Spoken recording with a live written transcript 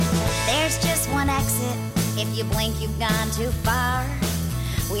exit. If you blink, you've gone too far.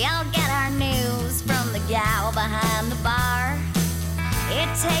 We all get our news from the gal behind the bar. It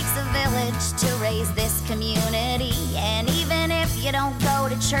takes a village to raise this community. And even if you don't go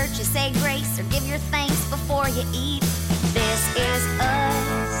to church, you say grace or give your thanks before you eat. This is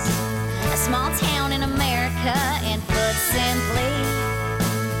us, a small town in America. And put simply,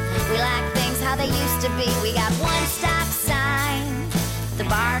 we like things how they used to be. We got one stop sign, the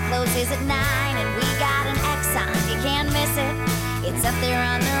bar closes at 9, and we got an Exxon, you can't miss it, it's up there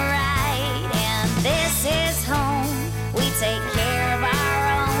on the right. And this is home, we take care of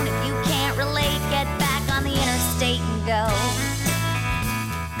our own. If you can't relate, get back on the interstate and go.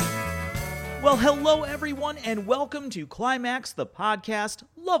 Well, hello everyone, and welcome to Climax, the podcast,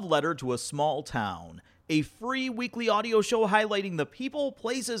 Love Letter to a Small Town. A free weekly audio show highlighting the people,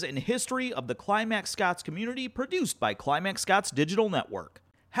 places, and history of the Climax Scots community, produced by Climax Scots Digital Network.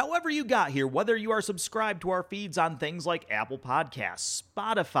 However you got here, whether you are subscribed to our feeds on things like Apple Podcasts,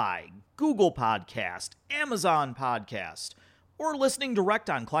 Spotify, Google Podcast, Amazon Podcast, or listening direct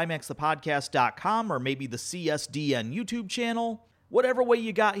on climaxthepodcast.com or maybe the CSDN YouTube channel, whatever way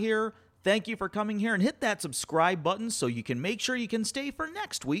you got here, thank you for coming here, and hit that subscribe button so you can make sure you can stay for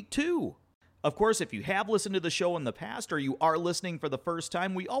next week too. Of course, if you have listened to the show in the past or you are listening for the first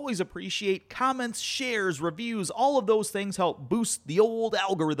time, we always appreciate comments, shares, reviews. All of those things help boost the old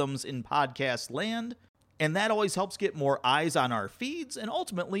algorithms in podcast land, and that always helps get more eyes on our feeds and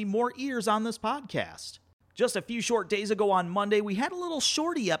ultimately more ears on this podcast. Just a few short days ago on Monday, we had a little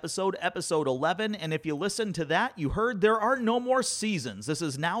shorty episode 11, and if you listened to that, you heard there are no more seasons. This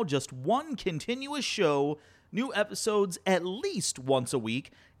is now just one continuous show, new episodes at least once a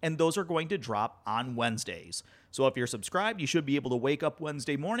week, and those are going to drop on Wednesdays. So if you're subscribed, you should be able to wake up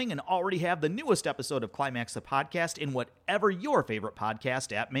Wednesday morning and already have the newest episode of Climax the Podcast in whatever your favorite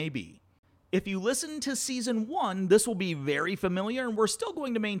podcast app may be. If you listen to Season 1, this will be very familiar, and we're still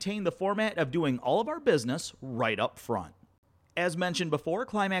going to maintain the format of doing all of our business right up front. As mentioned before,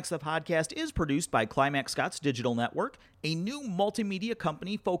 Climax the Podcast is produced by Climax Scots Digital Network, a new multimedia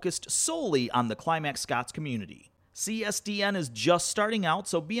company focused solely on the Climax Scots community. CSDN is just starting out,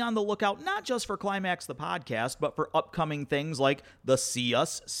 so be on the lookout not just for Climax the Podcast, but for upcoming things like the See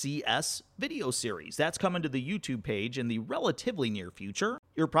Us CS video series. That's coming to the YouTube page in the relatively near future.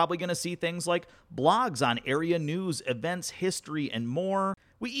 You're probably going to see things like blogs on area news, events, history, and more.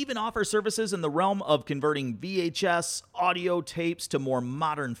 We even offer services in the realm of converting VHS audio tapes to more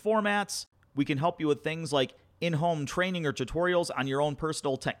modern formats. We can help you with things like in-home training or tutorials on your own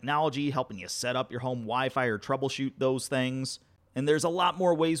personal technology, helping you set up your home Wi-Fi or troubleshoot those things. And there's a lot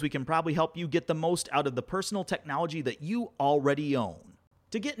more ways we can probably help you get the most out of the personal technology that you already own.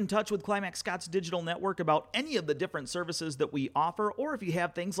 To get in touch with Climax Scots Digital Network about any of the different services that we offer, or if you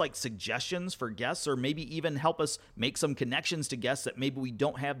have things like suggestions for guests, or maybe even help us make some connections to guests that maybe we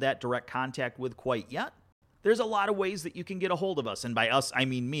don't have that direct contact with quite yet, there's a lot of ways that you can get a hold of us. And by us, I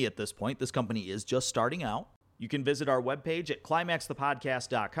mean me at this point. This company is just starting out. You can visit our webpage at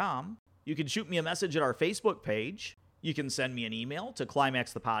climaxthepodcast.com. You can shoot me a message at our Facebook page. You can send me an email to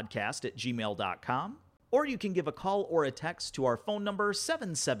climaxthepodcast@gmail.com. Or you can give a call or a text to our phone number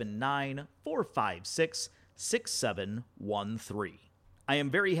 779-456-6713. I am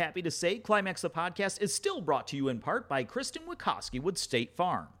very happy to say Climax the Podcast is still brought to you in part by Kristen Wikoski with State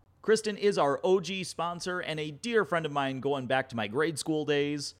Farm. Kristen is our OG sponsor and a dear friend of mine going back to my grade school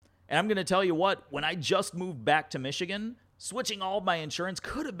days. And I'm going to tell you what, when I just moved back to Michigan, switching all of my insurance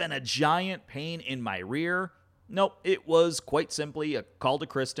could have been a giant pain in my rear. Nope, it was quite simply a call to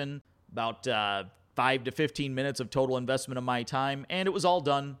Kristen, about 5 to 15 minutes of total investment of my time, and it was all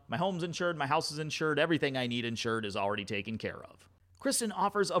done. My home's insured, my house is insured, everything I need insured is already taken care of. Kristen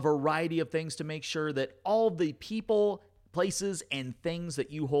offers a variety of things to make sure that all the people, places, and things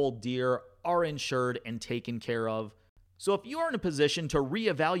that you hold dear are insured and taken care of. So if you are in a position to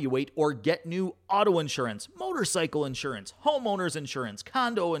reevaluate or get new auto insurance, motorcycle insurance, homeowners insurance,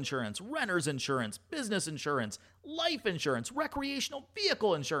 condo insurance, renters insurance, business insurance, life insurance, recreational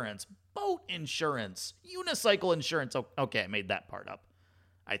vehicle insurance, boat insurance, unicycle insurance. Oh, okay, I made that part up,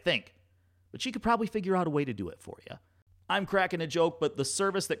 I think. But she could probably figure out a way to do it for you. I'm cracking a joke, but the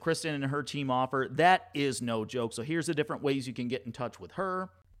service that Kristen and her team offer, that is no joke. So here's the different ways you can get in touch with her.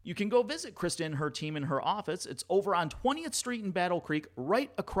 You can go visit Kristen and her team in her office. It's over on 20th Street in Battle Creek,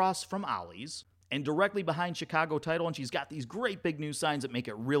 right across from Ollie's, and directly behind Chicago Title, and she's got these great big new signs that make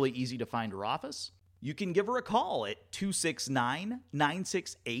it really easy to find her office. You can give her a call at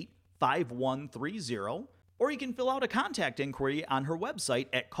 269-968-5130, or you can fill out a contact inquiry on her website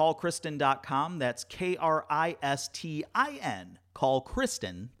at callkristen.com. That's Kristin,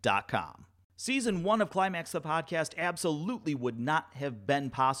 callkristen.com. Season 1 of Climax the Podcast absolutely would not have been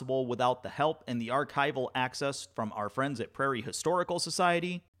possible without the help and the archival access from our friends at Prairie Historical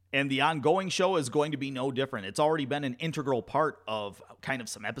Society. And the ongoing show is going to be no different. It's already been an integral part of kind of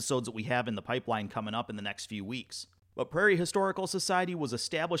some episodes that we have in the pipeline coming up in the next few weeks. But Prairie Historical Society was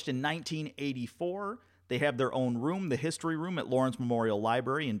established in 1984. They have their own room, the History Room at Lawrence Memorial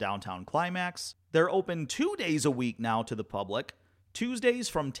Library in downtown Climax. They're open 2 days a week now to the public, Tuesdays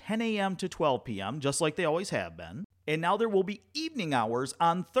from 10 a.m. to 12 p.m., just like they always have been. And now there will be evening hours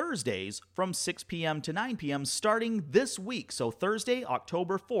on Thursdays from 6 p.m. to 9 p.m. starting this week. So Thursday,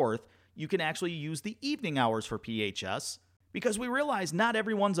 October 4th, you can actually use the evening hours for PHS because we realize not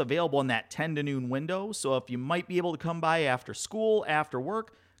everyone's available in that 10 to noon window. So if you might be able to come by after school, after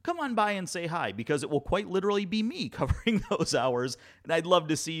work, come on by and say hi because it will quite literally be me covering those hours. And I'd love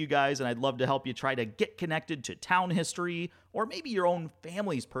to see you guys, and I'd love to help you try to get connected to town history or maybe your own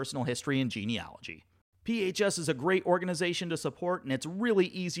family's personal history and genealogy. PHS is a great organization to support, and it's really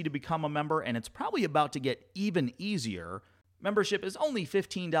easy to become a member, and it's probably about to get even easier. Membership is only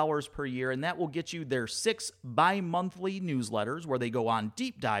 $15 per year, and that will get you their 6 bi-monthly newsletters where they go on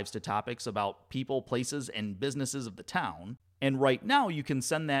deep dives to topics about people, places, and businesses of the town. And right now, you can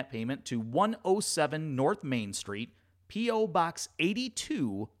send that payment to 107 North Main Street, P.O. Box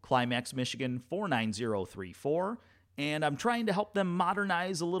 82, Climax, Michigan 49034. And I'm trying to help them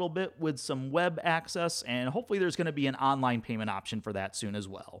modernize a little bit with some web access, and hopefully there's going to be an online payment option for that soon as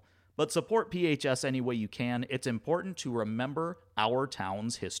well. But support PHS any way you can. It's important to remember our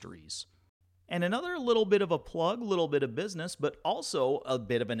town's histories. And another little bit of a plug, little bit of business, but also a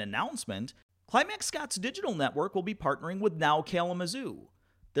bit of an announcement. Climax Scott's digital network will be partnering with Now Kalamazoo.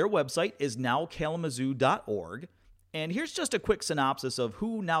 Their website is nowkalamazoo.org. And here's just a quick synopsis of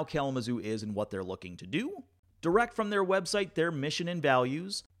who Now Kalamazoo is and what they're looking to do. Direct from their website, their mission and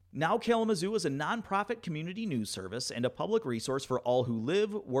values. Now Kalamazoo is a nonprofit community news service and a public resource for all who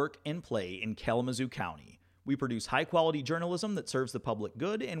live, work, and play in Kalamazoo County. We produce high-quality journalism that serves the public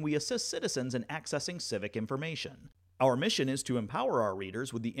good, and we assist citizens in accessing civic information. Our mission is to empower our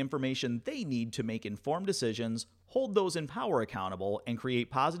readers with the information they need to make informed decisions, hold those in power accountable, and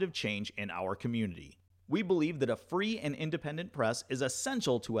create positive change in our community. We believe that a free and independent press is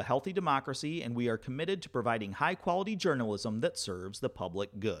essential to a healthy democracy, and we are committed to providing high-quality journalism that serves the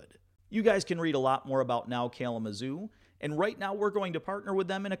public good. You guys can read a lot more about Now Kalamazoo, and right now we're going to partner with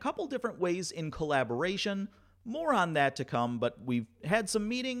them in a couple different ways in collaboration. More on that to come, but we've had some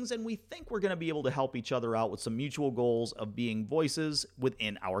meetings, and we think we're going to be able to help each other out with some mutual goals of being voices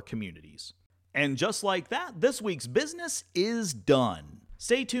within our communities. And just like that, this week's business is done.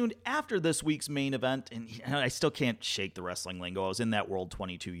 Stay tuned after this week's main event, and I still can't shake the wrestling lingo. I was in that world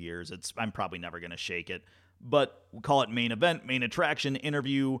 22 years. I'm probably never going to shake it. But we'll call it main event, main attraction,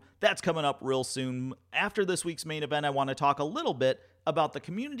 interview. That's coming up real soon. After this week's main event, I want to talk a little bit about the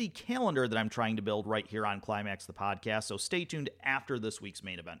community calendar that I'm trying to build right here on Climax the Podcast. So stay tuned after this week's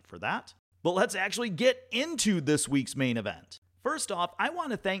main event for that. But let's actually get into this week's main event. First off, I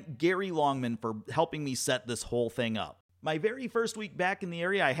want to thank Gary Longman for helping me set this whole thing up. My very first week back in the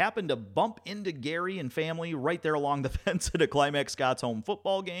area, I happened to bump into Gary and family right there along the fence at a Climax Scott's home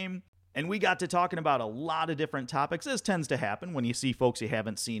football game. And we got to talking about a lot of different topics, as tends to happen when you see folks you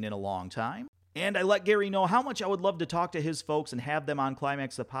haven't seen in a long time. And I let Gary know how much I would love to talk to his folks and have them on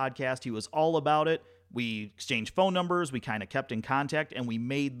Climax the Podcast. He was all about it. We exchanged phone numbers, we kind of kept in contact, and we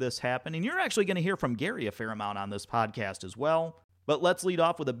made this happen. And you're actually going to hear from Gary a fair amount on this podcast as well. But let's lead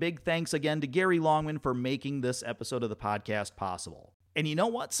off with a big thanks again to Gary Longman for making this episode of the podcast possible. And you know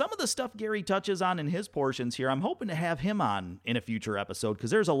what? Some of the stuff Gary touches on in his portions here, I'm hoping to have him on in a future episode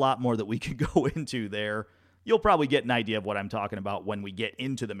because there's a lot more that we could go into there. You'll probably get an idea of what I'm talking about when we get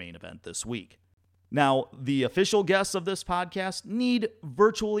into the main event this week. Now, the official guests of this podcast need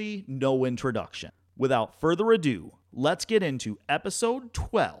virtually no introduction. Without further ado, let's get into episode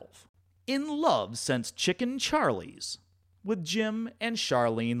 12, In Love Since Chicken Charlie's, with Jim and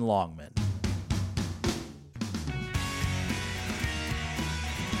Charlene Longman.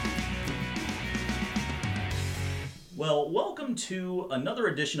 Well, welcome to another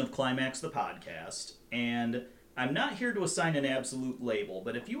edition of Climax the Podcast, and I'm not here to assign an absolute label,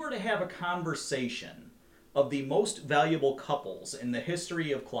 but if you were to have a conversation of the most valuable couples in the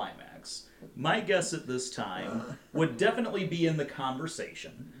history of Climax, my guess at this time would definitely be in the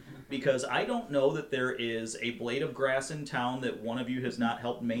conversation, because I don't know that there is a blade of grass in town that one of you has not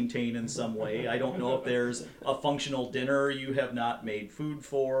helped maintain in some way. I don't know if there's a functional dinner you have not made food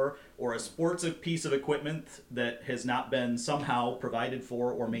for, or a sports piece of equipment that has not been somehow provided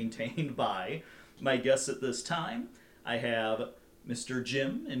for or maintained by. My guess at this time, I have Mr.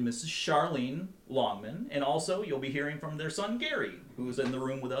 Jim and Mrs. Charlene Longman, and also you'll be hearing from their son Gary, who is in the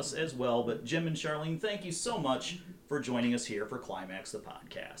room with us as well. But Jim and Charlene, thank you so much for joining us here for Climax the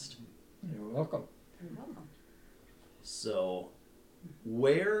podcast. You're welcome. You're welcome. So,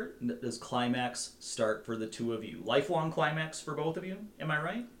 where does Climax start for the two of you? Lifelong Climax for both of you, am I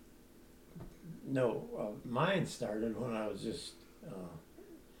right? No, mine started when I was just,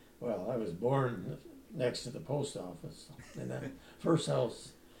 I was born next to the post office, in that first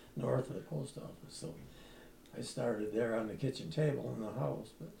house north of the post office. So I started there on the kitchen table in the house.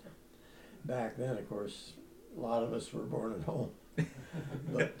 But back then, of course, a lot of us were born at home.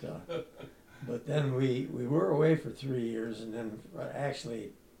 But then we were away for 3 years, and then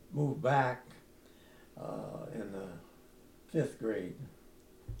actually moved back in the 5th grade.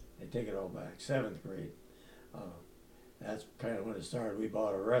 I take it all back, 7th grade. That's kind of when it started. We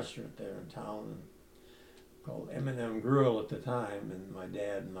bought a restaurant there in town and called M&M Grill at the time, and my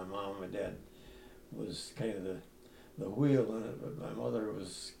dad and my mom, my dad was kind of the wheel in it, but my mother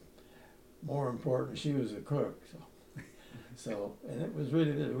was more important. She was a cook, so and it was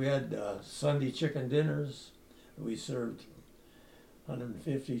really good. We had Sunday chicken dinners. We served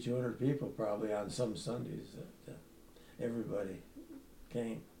 150, 200 people probably on some Sundays. That everybody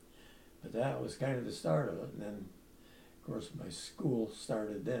came, but that was kind of the start of it. And then, of course, my school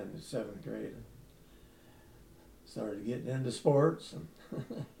started then in 7th grade. Started getting into sports and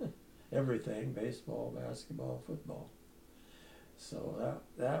everything, baseball, basketball, football. So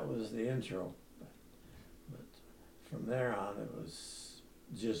that was the intro. But from there on, it was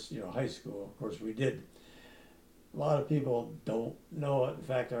just, high school. Of course, we did. A lot of people don't know it. In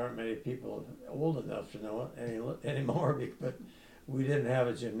fact, there aren't many people old enough to know it anymore, but we didn't have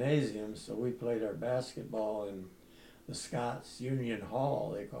a gymnasium, so we played our basketball in the Scott's Union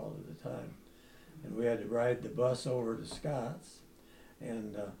Hall, they called it at the time. And we had to ride the bus over to Scott's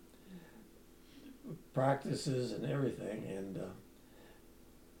and practices and everything. And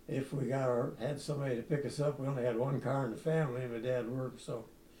if we had somebody to pick us up, we only had one car in the family, and my dad worked, so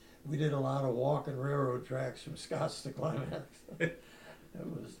we did a lot of walking railroad tracks from Scott's to Climax. It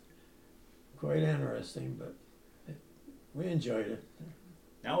was quite interesting, but we enjoyed it.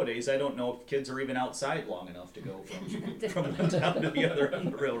 Nowadays, I don't know if kids are even outside long enough to go from one town to the other on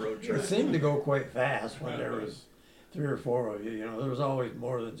the railroad track. It seemed to go quite fast when there was 3 or 4 of you. There was always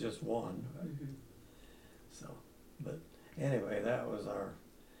more than just one. So, but anyway, that was our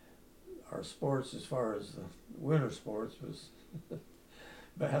sports as far as the winter sports was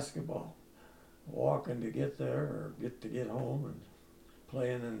basketball. Walking to get there or get home and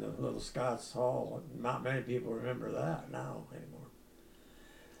playing in the little Scott's Hall. Not many people remember that now anymore.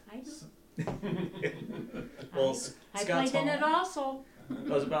 I do. Well, I Scott's played in Hall, it also.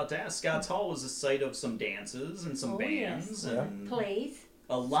 I was about to ask. Scott's Hall was the site of some dances and some bands yes. and Plays.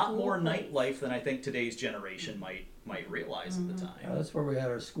 a lot School more plays. nightlife than I think today's generation might realize at the time. That's where we had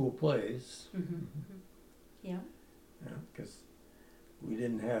our school plays. Mm-hmm. Yeah. Yeah, because we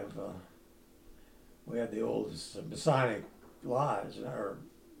didn't have. We had the old Masonic Lodge, or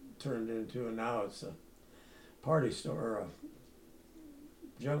turned into, and now it's a party store, or a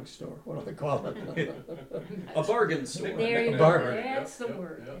junk store. What do they call it? A bargain store. There you A go. bargain. That's the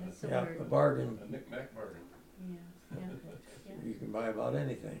word. That's the Yeah, a word. bargain. A knick-knack bargain. Yeah. You can buy about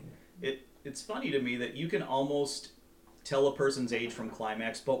anything. It's funny to me that you can almost tell a person's age from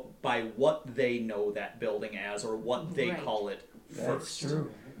Climax, but by what they know that building as or what they Right. call it That's first.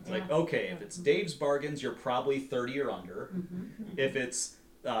 true. It's like, okay, if it's Dave's Bargains, you're probably 30 or under. If it's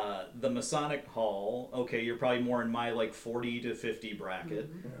the Masonic Hall, okay, you're probably more in my 40 to 50 bracket.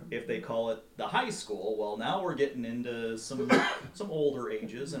 If they call it the high school, well, now we're getting into some older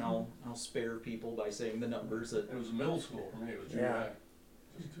ages, and I'll spare people by saying the numbers that. It was middle school for me. It was junior Yeah. high.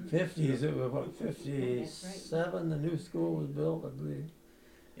 50s, it was what, 57, the new school was built, I believe.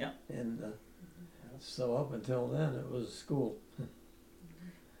 Yeah. And so up until then, it was school.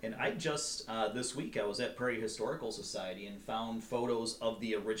 And I just, this week, I was at Prairie Historical Society and found photos of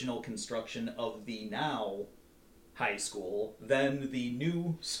the original construction of the now high school, then the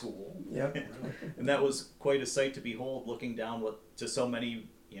new school. Yep. And that was quite a sight to behold, looking down to so many,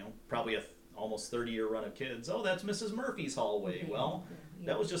 probably almost 30-year run of kids. Oh, that's Mrs. Murphy's hallway. Well,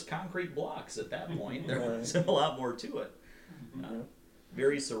 that was just concrete blocks at that point. There wasn't a lot more to it.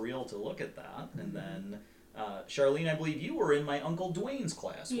 Very surreal to look at that. And then, Charlene, I believe you were in my Uncle Dwayne's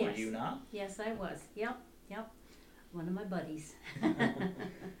class, were Yes. you not? Yes, I was. Yep. One of my buddies.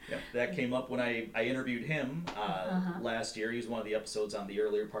 Yep, that came up when I interviewed him last year. He was one of the episodes on the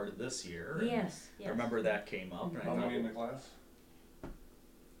earlier part of this year. and Yes. I remember that came up. And I How thought, many in the class?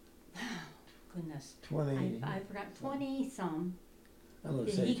 Goodness. 20. I forgot 20 some. I'm gonna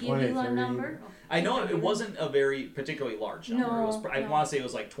Did say he give 23. you a number? I know it wasn't a very particularly large number. No, It was, I no. want to say it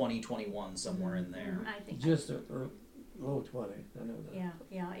was like 20, 21, somewhere in there. I think. Just a low 20. I know that.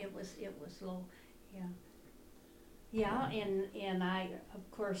 Yeah, it was low, yeah. Yeah, and I, of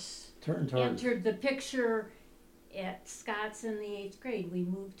course, Turn towards. entered the picture at Scott's in the 8th grade. We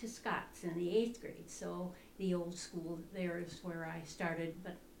moved to Scott's in the 8th grade, so the old school there is where I started,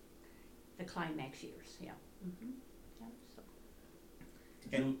 but the climax years, yeah. Yeah,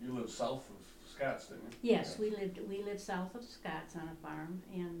 so. You live south of Scott's, didn't you? Yes, we lived south of Scott's on a farm,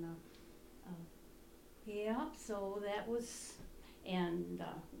 and yeah, so that was, and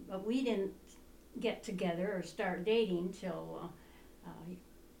but we didn't get together or start dating till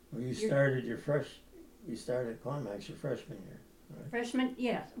Well, you started you started Climax your freshman year, right? freshman.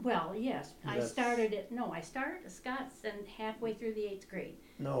 Yes, well, yes, I That's- started at Scott's and halfway through the 8th grade.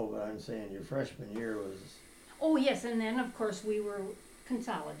 No, but I'm saying your freshman year was. Oh yes, and then of course we were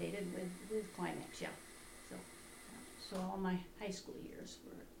consolidated with Climax, yeah. So all my high school years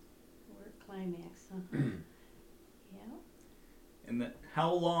were at Climax. Yeah. And then,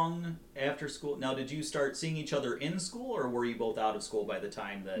 how long after school? Now, did you start seeing each other in school, or were you both out of school by the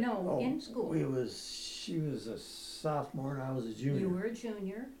time that? No, in school. She was a sophomore and I was a junior. You were a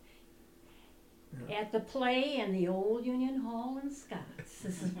junior. Yeah. At the play in the old Union Hall in Scott's.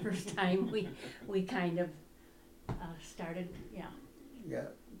 This is the first time we kind of started,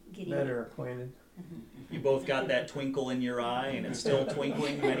 Got getting better acquainted. You both got that twinkle in your eye, and it's still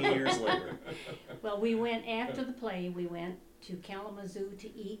twinkling many years later. Well, we went after the play. We went to Kalamazoo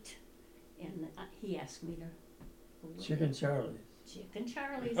to eat, and he asked me to. Chicken Charlie's. Chicken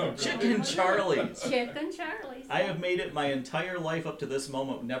Charlie's. Chicken Charlie's. Chicken Charlie's. I have made it my entire life up to this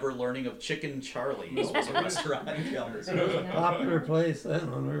moment never learning of Chicken Charlie's was a restaurant in Kalamazoo. Popular place then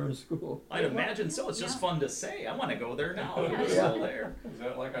when we were in school. I'd imagine so. It's just fun to say. I want to go there now. Yeah. It's still there. Is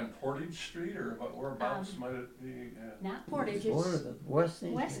that like on Portage Street, or whereabouts might it be? Not Portage. Or It's the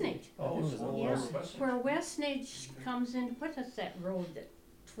Westnage. Westnage. Oh, It was so on Yeah, Westnage. where Westnage comes in. What is that road that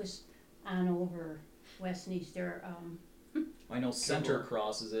twists on over Westnage? There, I know Center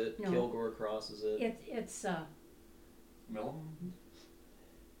crosses it. No. Kilgore crosses it. it's Milton?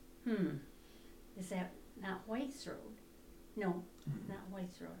 Is that not White's Road? No, not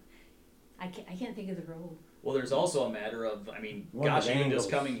White's Road. I can't think of the road. Well, there's also a matter of, I mean, One of gosh, the even just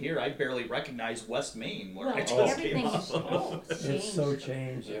angles. coming here, I barely recognize West Main where Well, I just came everything's off of. it's It's so changed.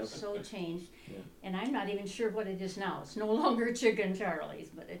 changed. Yeah. It's so changed, Yeah. and I'm not even sure what it is now. It's no longer Chicken Charlie's,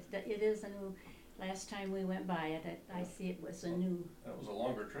 but it is a new. Last time we went by it, I see it was a new. That was a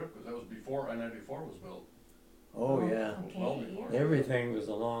longer trip, because that was before I-94 was built. Oh yeah. Okay. Well before. Everything was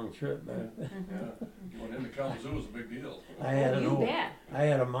a long trip back then. Yeah, going into Kalamazoo was a big deal. I had an You old. bet. I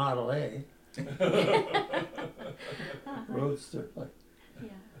had a Model A roadster, like, Yeah,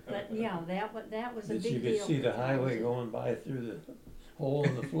 but yeah, that was a that big you deal. could see for the highway Kalamazoo. going by through the hole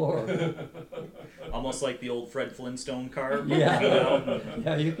in the floor. Almost like the old Fred Flintstone car. Yeah.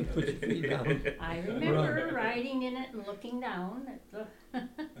 Yeah, you could put your feet down. I remember riding in it and looking down at the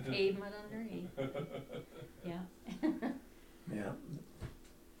pavement underneath. Yeah. Yeah.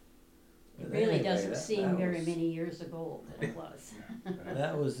 It But really anyway, doesn't that seem very was- many years ago that it was.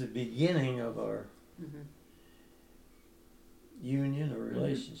 That was the beginning of our Mhm, union or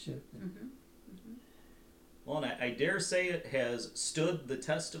relationship. mhm. Well, and I dare say it has stood the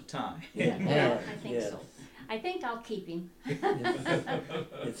test of time. Yeah, Yeah, I think yes. so. I think I'll keep him.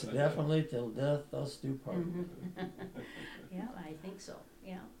 It's definitely till death us do part. Mhm. Yeah, I think so,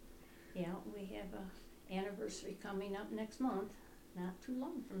 yeah. Yeah, we have a anniversary coming up next month, not too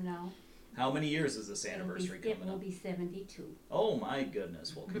long from now. How many years is this anniversary It coming will up? be 72. Oh my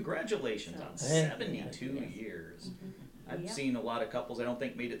goodness. Well, congratulations on Hey. 72 Yes. years. I've Yep. seen a lot of couples I don't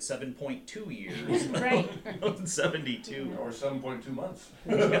think made it 7.2 years. Right. 72. Or 7.2 months.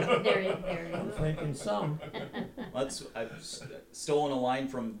 There you I'm go. thinking some. I've stolen a line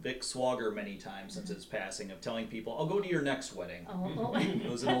from Vic Swagger many times since his passing of telling people, I'll go to your next wedding. Oh, It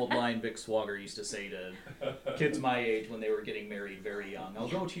was an old line Vic Swagger used to say to kids my age when they were getting married very young. I'll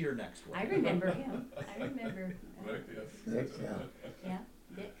go to your next I wedding. remember him. I remember. Right, yes. Yeah. Yeah,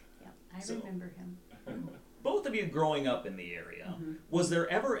 Dick. Yeah, I So- remember him. Both of you growing up in the area, was there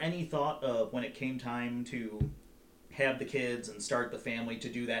ever any thought of when it came time to have the kids and start the family to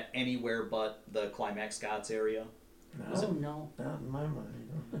do that anywhere but the Climax Scotts area? Oh no, Not in my mind.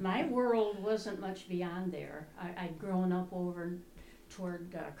 my world wasn't much beyond there. I'd grown up over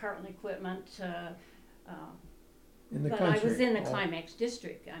toward Carlton Equipment, In the but country. I was in the all- Climax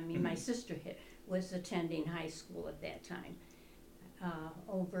district. I mean, my sister was attending high school at that time,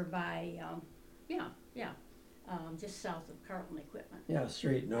 over by just south of Carlton Equipment. Yeah,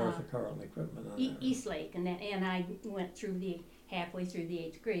 straight north of Carlton Equipment on that. East Lake, and I went through halfway through the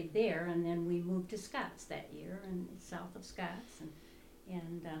 8th grade there, and then we moved to Scotts that year, and south of Scotts,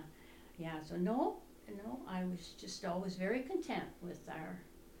 and yeah, so no, I was just always very content with our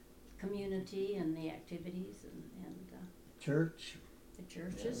community and the activities and Church. the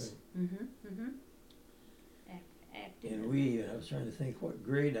churches. Active. And I was trying to think what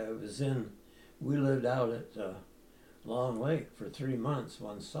grade I was in. We lived out at Long Lake for 3 months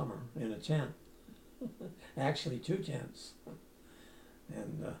one summer in a tent. Actually 2 tents.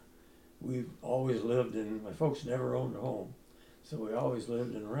 And we've always lived my folks never owned a home. So we always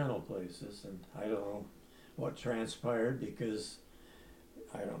lived in rental places, and I don't know what transpired because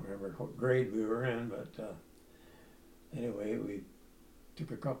I don't remember what grade we were in, but anyway, we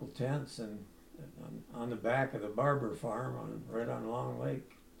took a couple tents and on the back of the Barber farm right on Long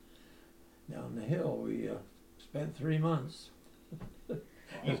Lake down the hill we spent 3 months. It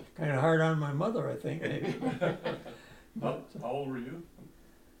was kind of hard on my mother, I think, maybe. How old were you?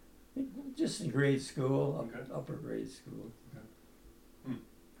 Just in grade school, Okay. upper grade school. Hmm.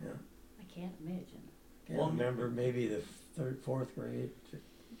 Yeah, I can't imagine. can't remember, maybe the 3rd, 4th grade,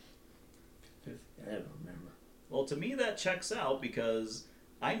 5th, I don't remember. Well, to me, that checks out because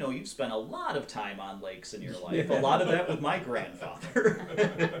I know you've spent a lot of time on lakes in your life. Yeah. A lot of that with my grandfather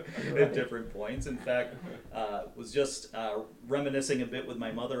at Right. different points. In fact, was just reminiscing a bit with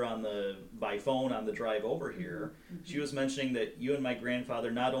my mother by phone on the drive over here. She was mentioning that you and my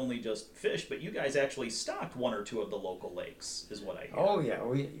grandfather not only just fished, but you guys actually stocked 1 or 2 of the local lakes, is what I hear. Oh yeah,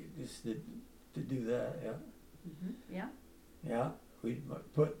 we used to do that, yeah. Yeah. Yeah, we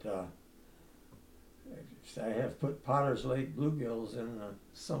put, I have put Potter's Lake bluegills in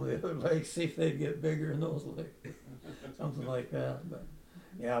some of the other lakes, see if they'd get bigger in those lakes, something like that. But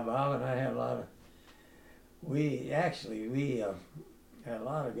yeah, Bob and I had a lot of, we had a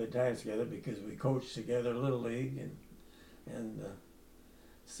lot of good times together because we coached together Little League and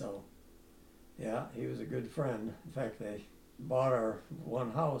so yeah, he was a good friend. In fact, they bought our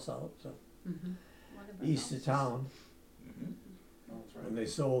one house out east of town. That's right. When they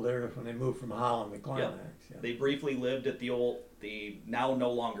sold there, when they moved from Holland to Climax. Yeah. They briefly lived at the now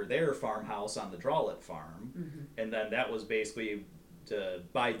no longer there farmhouse on the Drawlet farm, and then that was basically to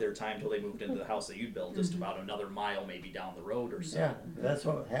bide their time till they moved into the house that you'd built, just about another mile maybe down the road or so. Yeah, that's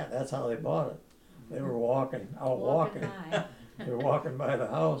how they bought it. They were walking. By. They were walking by the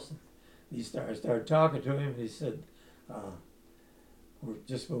house. I started talking to him, and he said, we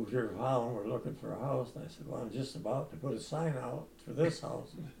just moved here from Holland, we're looking for a house. And I said, well, I'm just about to put a sign out for this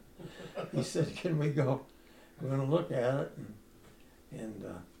house. He said, can we go? We're going to look at it. And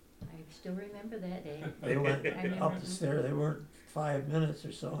I still remember that day. they went I remember. up the stairs. They weren't 5 minutes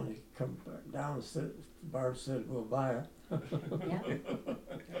or so, and he come back down and said, Barb said, we'll buy it. Yeah.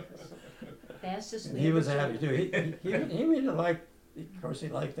 Fastest. And we he ever was sold. happy too. He really liked, of course, he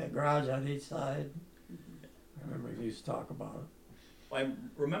liked that garage on each side. I remember he used to talk about it. I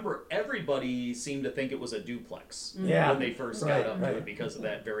remember everybody seemed to think it was a duplex Yeah, when they first right, got up to right. it because of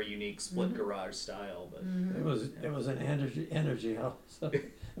that very unique split garage style. But It was an energy house.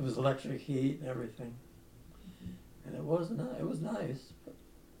 It was electric heat and everything, and it was nice.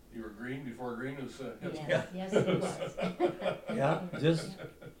 You were green before green was hip. Yes, yes, it was. Yeah, just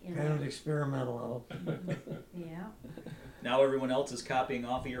You kind know, of experimental. yeah. now everyone else is copying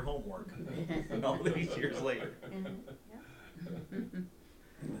off of your homework all these years later.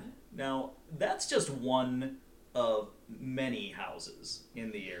 Now, that's just one of many houses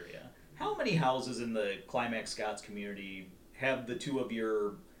in the area. How many houses in the Climax Scotts community have the 2 of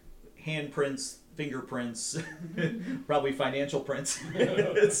your handprints, fingerprints, probably financial prints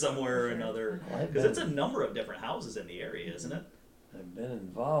somewhere or another? Because it's a number of different houses in the area, isn't it? I've been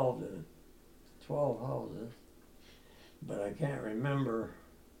involved in 12 houses, but I can't remember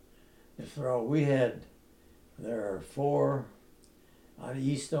if there are 4 on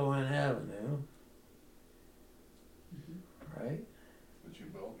East Owen Avenue, right? That you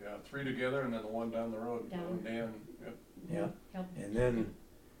built, yeah, 3 together and then the one down the road. Down. Dan, yep. Yeah. Help. And then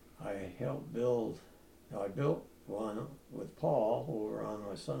I I built one with Paul over on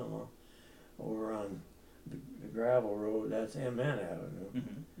my son-in-law, over on the gravel road, that's MN Avenue.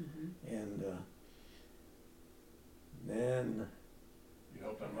 And then You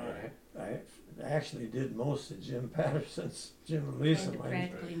helped on mine. I actually did most of Jim Patterson's, Jim and Lisa, Trying to my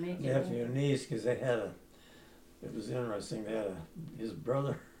practically make it nephew and niece, because it was interesting, his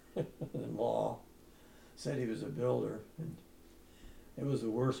brother-in-law said he was a builder, and it was the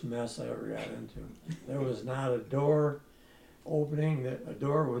worst mess I ever got into. There was not a door opening that a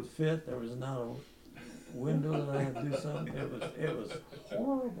door would fit, there was not windows, and I had to do something. It was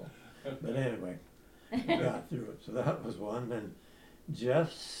horrible. But anyway, we got through it. So that was one. Then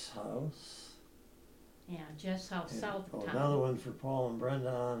Jeff's house. Yeah, Jeff's house, south of town. Another one for Paul and Brenda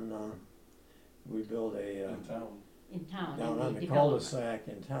on. We built a In town. In town. down in on the the development. cul-de-sac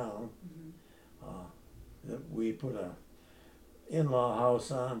in town. Mhm. That we put a in-law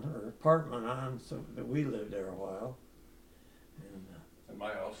house on, or apartment on, so that we lived there a while. And In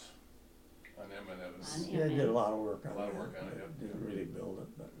my house, on M and Evans. On yeah, I did a lot of work on it. A lot of work on it, yeah. Didn't really build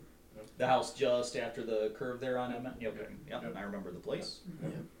it, but The house just after the curve there on Emmett? Yep, Yep. I remember the place. yeah.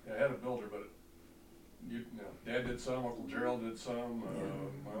 Yeah, I had a builder, but Dad did some, Uncle Gerald did some,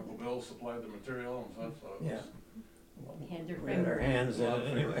 my Uncle Bill supplied the material and stuff, so it was. Had their We had our finger. hands A in lot it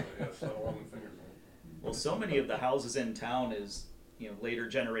of fingers, anyway. yes, a lot of fingers on it. Well, so many of the houses in town is, later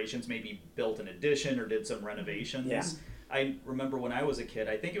generations maybe built an addition or did some renovations. Yeah. I remember when I was a kid,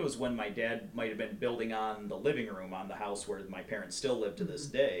 I think it was when my dad might have been building on the living room on the house where my parents still live to this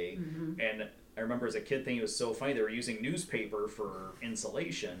day. Mhm. And I remember as a kid thinking it was so funny, they were using newspaper for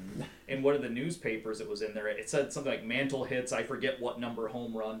insulation. And one of the newspapers that was in there, it said something like Mantle hits, I forget what number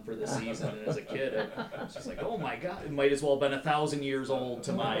home run for the season. And as a kid, I was just like, oh my God, it might as well have been 1,000 years old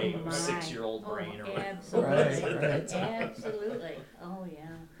to my Oh my. 6-year-old brain. Oh, Or absolutely. Right. Absolutely. Oh,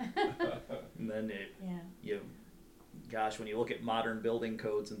 yeah. And then Yeah. gosh, when you look at modern building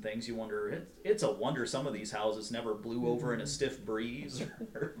codes and things, you wonder, it's a wonder some of these houses never blew over in a stiff breeze.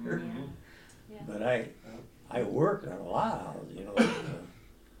 Mhm. Yeah. But I worked on a lot of houses,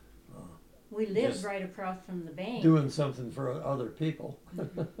 We lived Just right across from the bank. doing something for other people.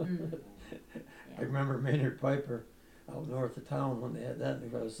 Mm. I remember Maynard Piper out north of town when they had that,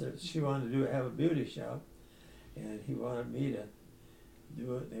 because she wanted to have a beauty shop, and he wanted me to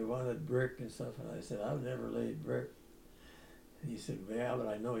do it. They wanted brick and stuff, and I said, I've never laid brick. And he said, yeah, but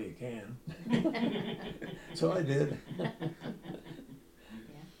I know you can. So I did.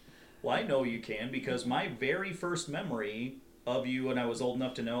 Well, I know you can because my very first memory of you when I was old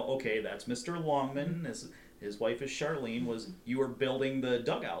enough to know, okay, that's Mr. Longman, his wife is Charlene, was you were building the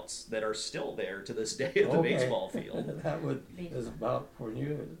dugouts that are still there to this day at the Okay. baseball field. That was about when you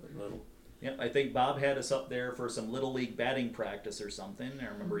were little. Yep, I think Bob had us up there for some Little League batting practice or something. I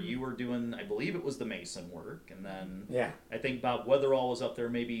remember you were doing, I believe it was the mason work, and then Yeah. I think Bob Weatherall was up there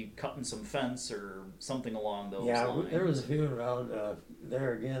maybe cutting some fence or something along those Yeah, lines. there was a few around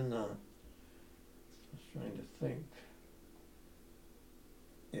there again. I was trying to think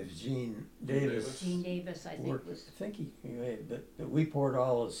if Gene Davis Gene Davis, I think, worked. was. I think but we poured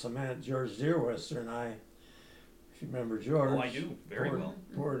all the cement. George Deerwester and I, if you remember George. Oh, I do, very poured, well.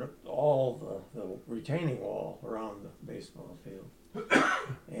 Poured all the retaining wall around the baseball field,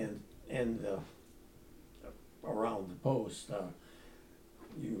 and around the post. I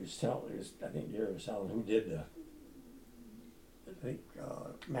think you was telling who did I think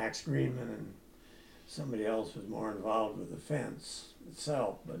Max Greenman and somebody else was more involved with the fence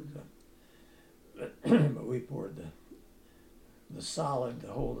itself, but we poured the solid to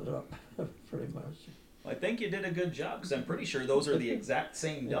hold it up, pretty much. I think you did a good job because I'm pretty sure those are the exact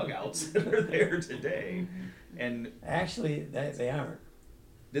same dugouts that are there today. And Actually, they aren't.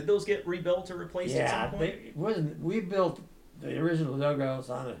 did those get rebuilt or replaced at Yeah, some point? it wasn't. We built the original dugouts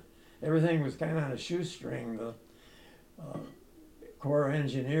everything was kind of on a shoestring. The Corps of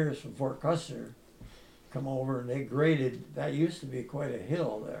Engineers from Fort Custer come over and they graded. That used to be quite a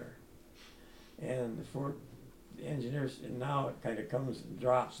hill there, and the engineers, and now it kind of comes and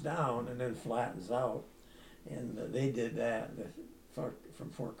drops down and then flattens out, and they did that from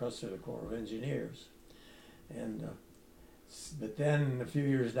Fort Custer to Corps of Engineers, and but then a few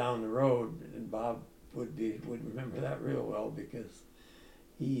years down the road, and Bob would remember that real well because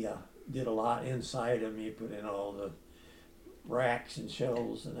he did a lot inside them. He put in all the racks and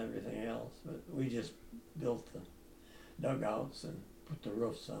shelves and everything else, but we just built the dugouts and put the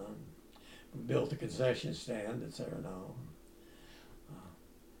roofs on. We built the concession stand that's there now.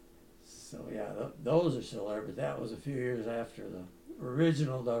 So yeah, those are still there, but that was a few years after the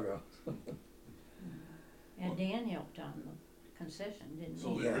original dugouts. And Dan helped on the concession, didn't he?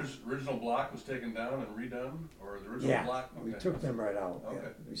 So the Yeah. Original block was taken down and redone, or the original Yeah, block? we Okay. took them right out. Yeah, Okay.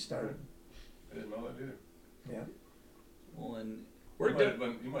 we started. I didn't know that either. Yeah. Well, and You we're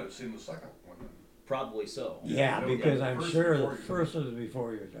might have seen the second one then. probably so. Yeah, Yeah, because yeah, I'm first sure before the you- first was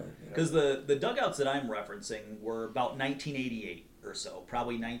before your time. Yeah. Because the dugouts that I'm referencing were about 1988 or so,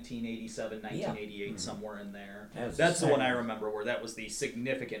 probably 1987, 1988, somewhere in there. That's the one I remember where that was the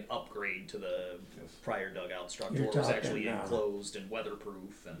significant upgrade to the Yes. prior dugout structure. You're Where it was talking, actually enclosed and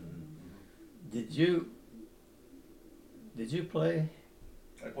weatherproof. And Did you play?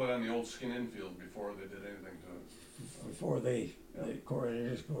 I played on the old skin infield before they did anything to it. Before they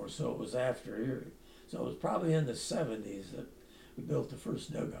coordinated course, so it was after Erie. So it was probably in the 70s that we built the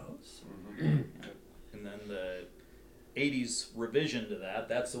first dugouts. Mhm. And then the 80s revision to that,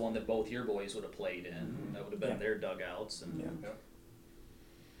 that's the one that both your boys would have played in. Mhm. That would have been Yeah. their dugouts. And Yeah. Yep.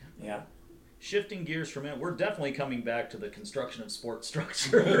 Yeah. shifting gears for a minute, we're definitely coming back to the construction of sports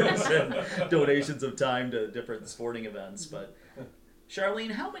structures and donations of time to different sporting events. But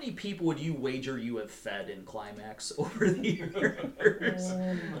Charlene, how many people would you wager you have fed in Climax over the years? Oh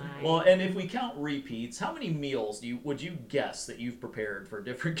my. Well, and if we count repeats, how many meals would you guess that you've prepared for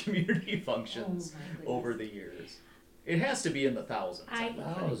different community functions Oh my goodness. over the years? It has to be in the thousands. I- would think.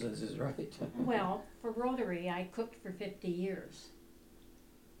 Thousands is right. Well, for Rotary, I cooked for 50 years.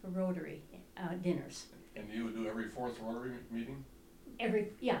 For Rotary dinners. And you would do every fourth Rotary meeting?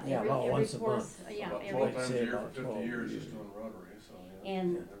 Every Yeah, every about once a fourth, month. yeah, About every 12 times a Say year for about 50 12 years years. just doing Rotary, so yeah.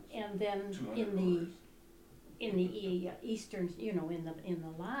 and Yeah, and then 200 in Rotaries. the eastern, in the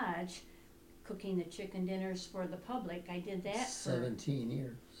lodge, cooking the chicken dinners for the public. I did that for 17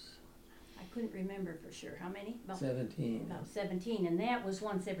 years. I couldn't remember for sure how many. 17. About 17, and that was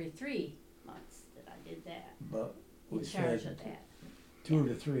once every 3 months that I did that. But In we charge fed of that.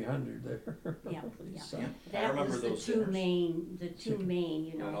 200 to 300 there. Yeah, yeah. So, I That remember was the those two dinners. main, Chicken.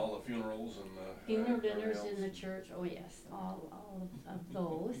 And all the funerals and the. funeral everything dinners else. in the church. Oh yes, all of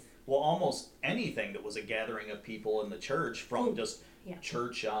those. Well, almost anything that was a gathering of people in the church, from Oh, just yeah.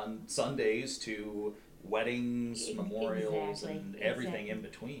 church on Sundays to weddings, memorials, Exactly, and everything exactly. in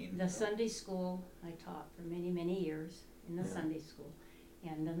between. The Sunday school I taught for many years in the Yeah. Sunday school,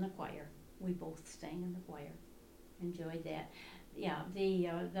 and in the choir. We both sang in the choir. Enjoyed that. Yeah,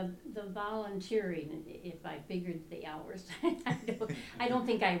 the volunteering. If I figured the hours, I don't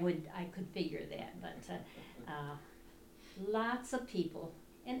think I could figure that. But lots of people,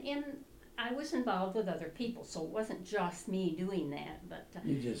 and I was involved with other people, so it wasn't just me doing that. But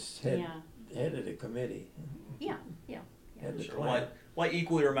you just yeah, headed a committee. yeah. Had the Sure. plan. Well, I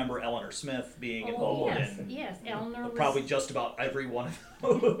equally remember Eleanor Smith being Oh involved yes, in yes. Eleanor was probably just about every one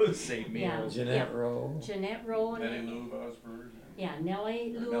of those same Yeah. meals. Jeanette Rowe. Jeanette Rowe and Nellie Lou Vosberg. yeah,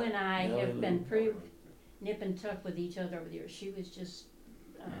 Nellie Lou Nellie- and I Nellie have Lou. been pretty nip and tuck with each other over the years. She was just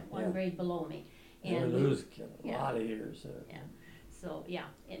one Yeah. grade below me, And and lose a yeah. lot of years there. Yeah. So yeah,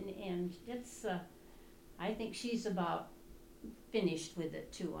 and it's I think she's about finished with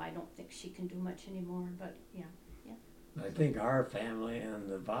it too. I don't think she can do much anymore, but yeah. I think our family and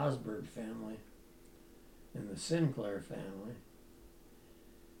the Vosberg family and the Sinclair family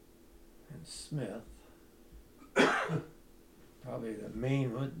and Smith probably the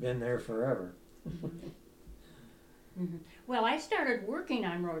main one been there forever. Hmm. Well, I started working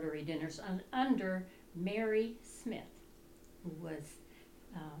on Rotary dinners under Mary Smith, who was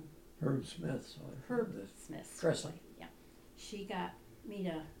Herb Smith. So Herb the Smith. Crescent. Yeah, she got me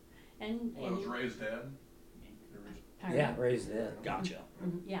to and Well, it was Ray's dad. pardon? Yeah, raised that. Gotcha.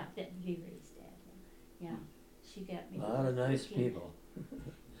 Mhm, yeah, that he raised that. Yeah, she got me. A lot of nice cooking. people.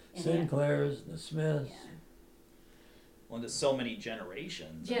 And Sinclairs, the Smiths. Yeah. Well, there's so many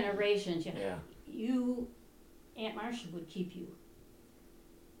generations. Generations. Yeah. Yeah. You, Aunt Marcia would keep you,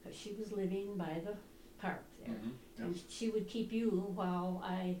 because she was living by the park there, Mm-hmm. and she would keep you while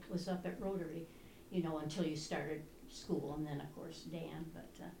I was up at Rotary, until you started school, and then of course Dan. But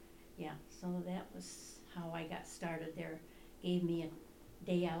yeah, so that was how I got started there. Gave me a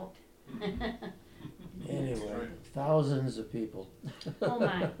day out. Anyway, Right. thousands of people. Oh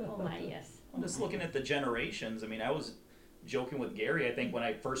my, yes. Well, just looking at the generations, I mean, I was joking with Gary, I think, when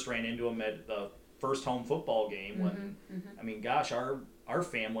I first ran into him at the first home football game. When I mean, gosh, our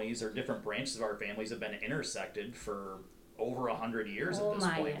families, or different branches of our families, have been intersected for over 100 years Oh at this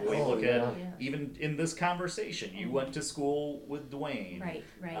my, point. yes. We Oh, look yeah. at even in this conversation, you went to school with Dwayne. Right.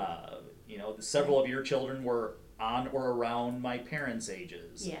 Several of your children were on or around my parents'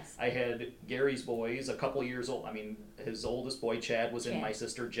 ages. Yes. I had Gary's boys a couple years old. I mean, his oldest boy, Chad, was in Chad. my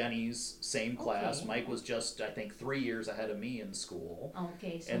sister Jenny's same class. Okay. Mike was just, I think, 3 years ahead of me in school.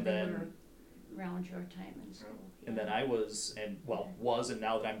 Okay, so And they then- were around your time in school. And yeah. then I was, and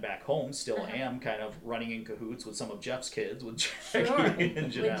now that I'm back home, still am kind of running in cahoots with some of Jeff's kids, with Jackie Sure. and With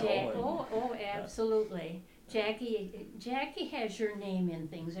Janelle. Jack, and- oh, absolutely. Jackie has your name in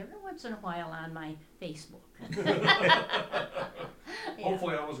things every once in a while on my Facebook. Yeah.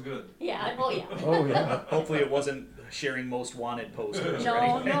 Hopefully I was good. Yeah, oh yeah. Oh, yeah. Hopefully it wasn't sharing most wanted posters. or No,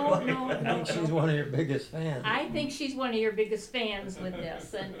 anything no, like no, that. I think she's one of your biggest fans. I think she's one of your biggest fans with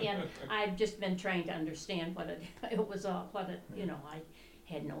this, and I've just been trying to understand what it was all, I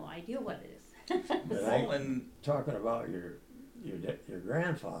had no idea what it is. But Well, and talking about your your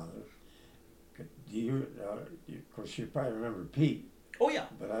grandfather. Of course, you probably remember Pete, Oh yeah.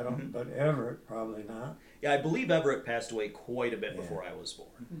 but I don't. But Everett probably not. Yeah, I believe Everett passed away quite a bit before I was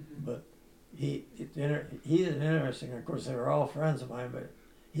born. But he's interesting. Of course, they were all friends of mine, but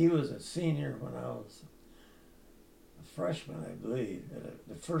he was a senior when I was a freshman, I believe.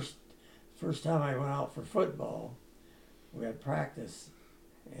 The first time I went out for football, we had practice,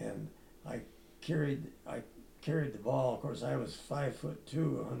 and I carried the ball. Of course, I was 5'2",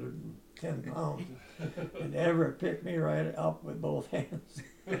 110 pounds, and Everett picked me right up with both hands.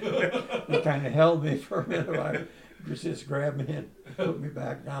 He kind of held me for a minute. I just grabbed me and put me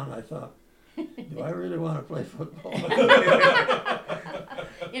back down. I thought, do I really want to play football?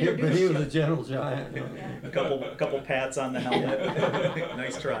 But he was a gentle giant. A couple pats on the helmet.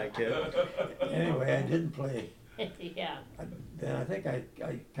 Nice try, kid. Anyway, I didn't play. Yeah. Then I think I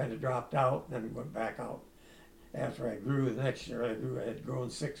kind of dropped out and then went back out. After I grew, the next year I had grown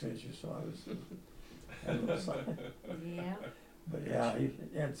 6 inches, so I was had a little sign. Yeah. But yeah, he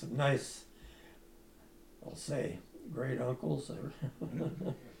had some nice, I'll say, great uncles.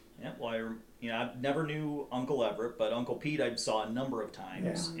 Yeah, well, I never knew Uncle Everett, but Uncle Pete I saw a number of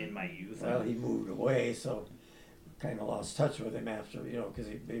times in my youth. Well, he moved away, so kind of lost touch with him after, because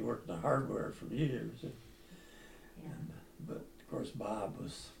he worked in the hardware for years. But of course,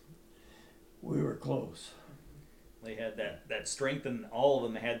 we were close. They had that strength, and all of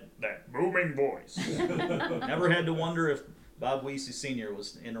them had that booming voice. Never had to wonder if Bob Weesey Sr.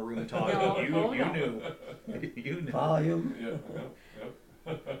 was in a room talking. No, you knew. You knew. Volume.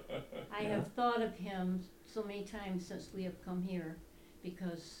 I have thought of him so many times since we have come here,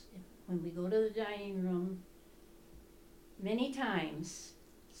 because when we go to the dining room, many times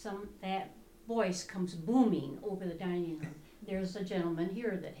that voice comes booming over the dining room. There's a gentleman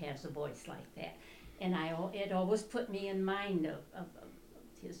here that has a voice like that, and it always put me in mind of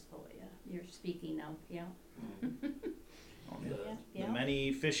his voice. You're speaking of, yeah. The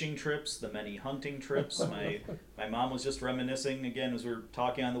many fishing trips, the many hunting trips. My mom was just reminiscing again as we were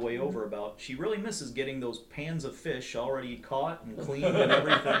talking on the way over about she really misses getting those pans of fish already caught and cleaned and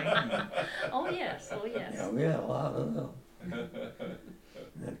everything. Oh yes. Yeah, we had a lot of them. And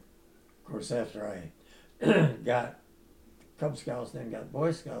then, of course, after I got Cub Scouts, then got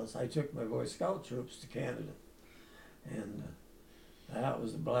Boy Scouts, I took my Boy Scout troops to Canada, and that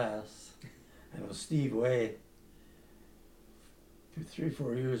was a blast. And it was Steve Way.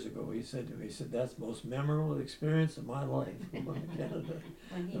 3-4 years ago, he said to me, that's the most memorable experience of my life in Canada,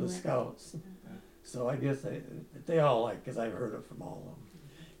 the Scouts. So I guess they all like, because I've heard it from all of them,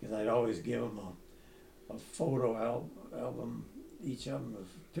 because I'd always give them a photo album, each of them of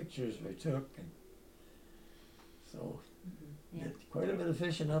pictures we took, and so did quite a bit of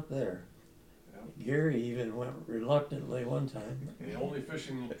fishing up there. Gary even went reluctantly one time. The only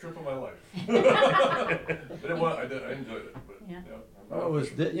fishing trip of my life. But I enjoyed it. But well, it was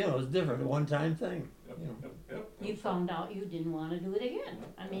it was different, a one-time thing. Yep. You found out you didn't want to do it again.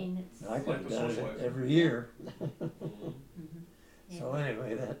 I mean, it's. I could have done it every year. So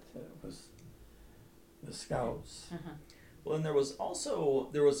anyway, that was the Scouts. Well, and there was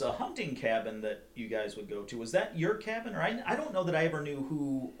a hunting cabin that you guys would go to. Was that your cabin? Or I don't know that I ever knew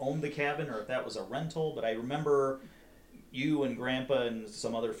who owned the cabin or if that was a rental, but I remember you and Grandpa and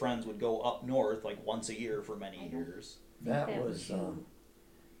some other friends would go up north like once a year for many years. That was, I'm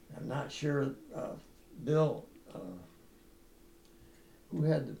not sure, Bill, who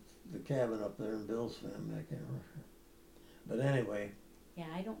had the cabin up there in Bill's family, I can't remember. But anyway. Yeah,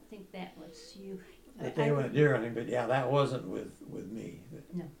 I don't think that was you. But they went deer hunting, but yeah, that wasn't with me.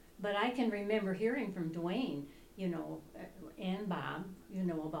 No, but I can remember hearing from Dwayne, and Bob,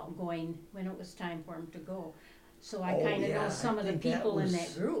 about going when it was time for him to go. So I kind of know some of the people in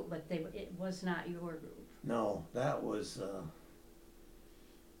that group, but it was not your group. No, that was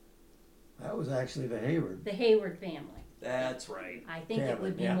actually the Hayward. The Hayward family. That's right. I think it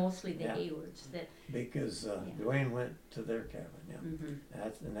would be mostly the Haywards that. Because Dwayne went to their cabin.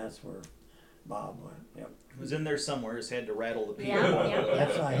 That's where Bob went. Yep. It was in there somewhere. Just had to rattle the people.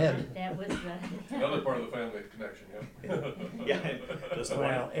 That's I had. That was another part of the family connection. Yeah. Just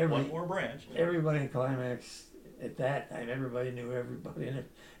one more branch. Everybody in Climax at that time, everybody knew everybody, and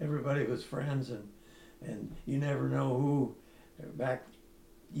everybody was friends, and you never know who. Back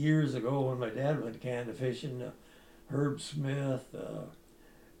years ago when my dad went Canada fishing, Herb Smith,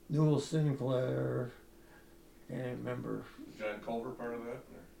 Newell Sinclair, can't remember. Was John Culver part of that?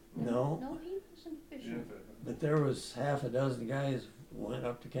 No. No, he wasn't fishing. But there was half a dozen guys went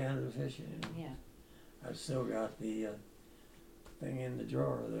up to Canada fishing. Yeah. I've still got the thing in the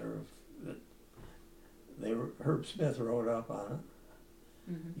drawer there Herb Smith wrote up on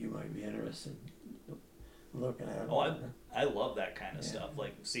it. Mhm. You might be interested in looking at it. Oh, I love that kind of stuff.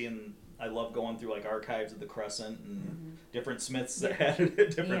 Like I love going through like archives of the Crescent and different Smiths that had it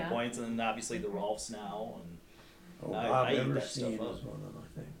at different points, and then obviously the Rolfs now. And Bob I eat that Everstein stuff up. was one of them,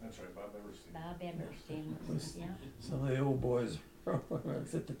 I think. That's right, Bob Everstein. Bob Eberstein, Was- yeah. Some of the old boys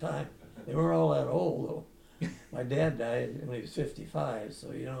at the time, they weren't all that old though. My dad died when he was 55,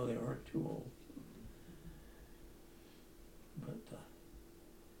 so you know they weren't too old. But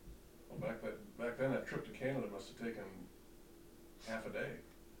Well, back then, that trip to Canada must have taken half a day.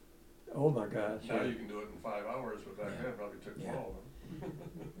 oh my gosh, Now yeah. you can do it in 5 hours, but back then it probably took Yeah. 12.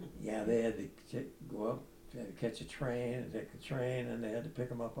 Yeah, they had to go up, they had to catch a train and take a train, and they had to pick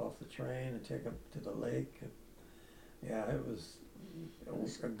them up off the train and take them to the lake. And, yeah, it was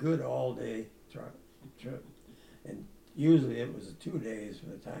a good all-day trip. And usually it was 2 days from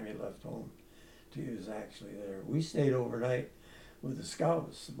the time you left home to you was actually there. We stayed overnight with the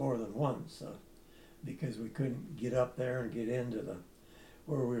scouts more than once because we couldn't get up there and get into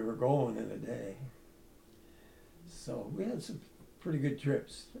where we were going in a day. So we had some pretty good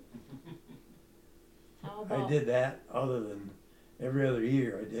trips. How about? I did that other than every other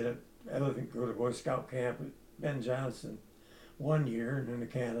year. I did it. I didn't go to Boy Scout camp with Ben Johnson 1 year and then to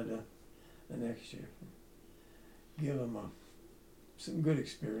Canada the next year. Give them some good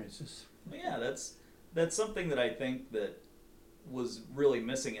experiences. Yeah, that's something that I think that was really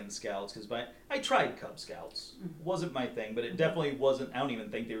missing in Scouts, because I tried Cub Scouts. Wasn't my thing, but it definitely wasn't. I don't even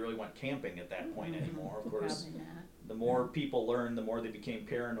think they really went camping at that point anymore. Of course, Probably not. the more people learned, the more they became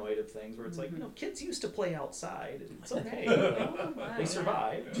paranoid of things. Where it's like, kids used to play outside. It's okay. Oh, wow, They yeah.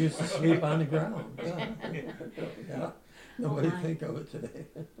 survived. Used to sleep on the ground. Yeah. Nobody my. think of it today.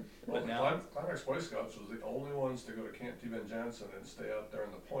 Well, But now- Climax Boy Scouts was the only ones to go to Camp T. Ben Johnson and stay out there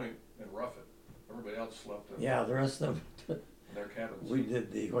in the point and rough it. Everybody else slept in Yeah, the rest of them, their cabins. we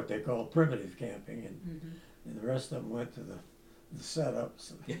did what they call primitive camping, and the rest of them went to the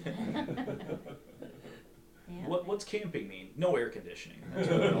setups. Yeah. What's camping mean? No air conditioning. That's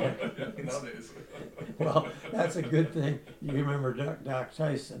what it means. Nowadays. Well, that's a good thing. You remember Doc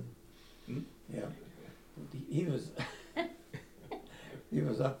Tyson? Hmm? Yeah, he was he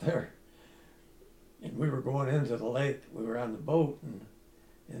was up there, and we were going into the lake. We were on the boat,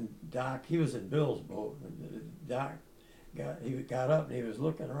 and Doc, he was in Bill's boat. And Doc got up and he was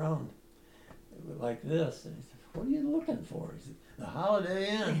looking around like this, and he said, "What are you looking for?" He said, "The Holiday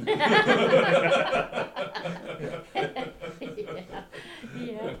Inn."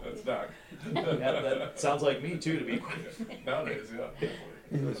 Yeah. That's Doc. Yeah, that sounds like me too, to be quite. Nowadays, yeah. definitely.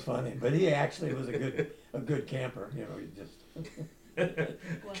 He was funny, but he actually was a good camper. You know, he just.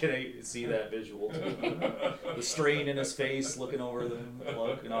 Can I see that visual? The strain in his face, looking over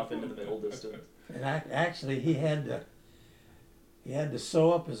looking off into the middle distance. And actually, he had to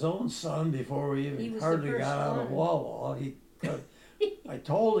sew up his own son before we He even was the hardly first got out of one. Wawa. I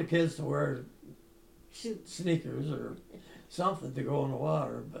told the kids to wear Shoot. sneakers or something to go in the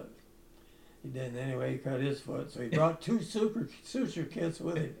water, but he didn't anyway. He cut his foot, so he brought two suture kits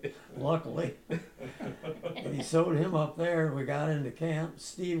with him, luckily. And he sewed him up there, and we got into camp.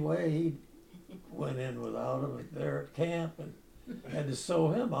 Steve Way, he went in without him there at camp and had to sew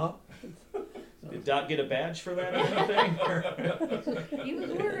him up. Did Doc get a badge for that or anything? He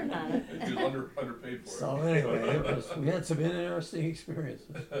was working on it. He was underpaid for it. So anyway, we had some interesting experiences.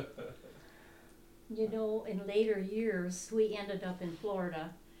 You know, in later years, we ended up in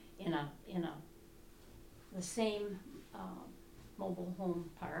Florida in the same mobile home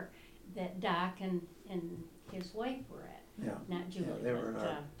park that Doc and his wife were at. Yeah. Not Julie, they were in but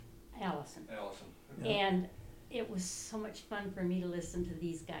our- Allison. Allison. Yeah. And it was so much fun for me to listen to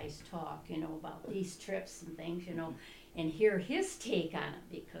these guys talk, you know, about these trips and things, you know, and hear his take on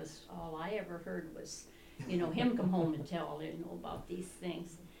it, because all I ever heard was, you know, him come home and tell, you know, about these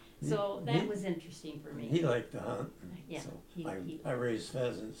things. So that was interesting for me. He liked to hunt, Yeah, so he- I raised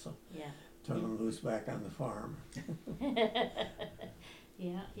pheasants, so Yeah. turned them loose back on the farm.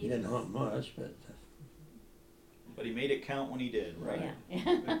 Yeah. He didn't hunt much, but But he made it count when he did, right?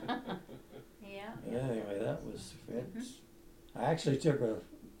 Yeah. Yeah. but anyway, that was it. I actually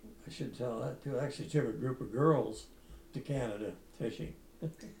I should tell that too. I actually took a group of girls to Canada fishing.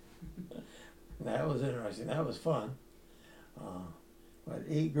 That was interesting. That was fun. But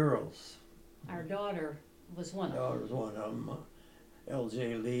 8 girls. Our daughter was one My of them. daughter was one of them.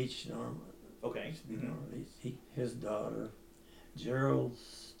 L.J. Leach, Norma, Okay. his daughter,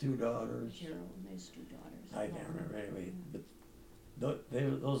 Gerald's 2 daughters. Gerald and his 2 daughters. I can't remember anyway, but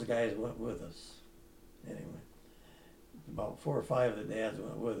those guys went with us. Anyway, about 4 or 5 of the dads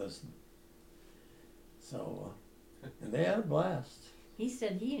went with us. So, and they had a blast. He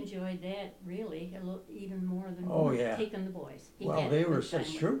said he enjoyed that really a little, even more than Oh, yeah. taking the boys. He Well, had they a were good such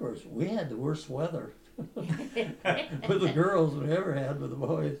time with troopers. We had the worst weather with the girls we ever had with the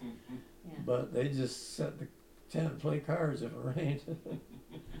boys. Yeah. But they just set the tent and play cards if it rained.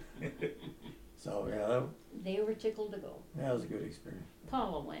 So yeah, They were tickled to go. that was a good experience.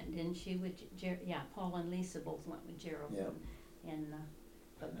 Paula went, didn't she? With Paula and Lisa both went with Gerald. Yep. And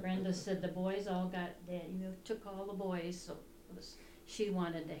but Brenda said the boys all got that. Took all the boys, so it was. She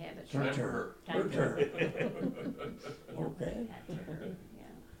wanted to have it. Her Time for turn. her. Her Time turn. for Okay. Yeah,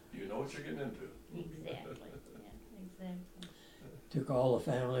 You know what you're getting into. exactly. Yeah, exactly. Took all the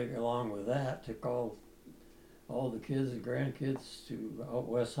family along with that. Took all the kids and grandkids to out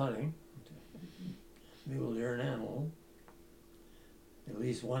west hunting, mule deer and antelope, at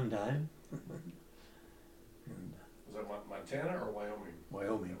least one time. And Was that Montana or Wyoming?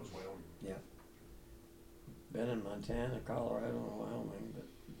 Wyoming. It was Wyoming. Been in Montana, Colorado, and Wyoming,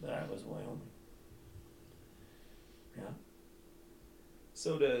 but that was Wyoming. Yeah.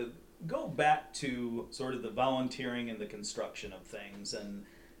 So to go back to sort of the volunteering and the construction of things, and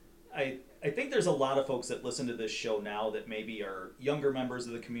I think there's a lot of folks that listen to this show now that maybe are younger members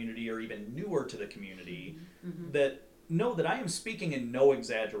of the community or even newer to the community that know that I am speaking in no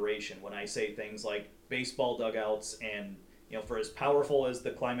exaggeration when I say things like baseball dugouts and, for as powerful as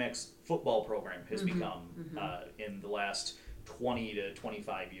the Climax football program has become in the last 20 to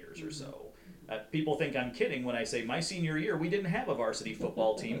 25 years or so. People think I'm kidding when I say my senior year we didn't have a varsity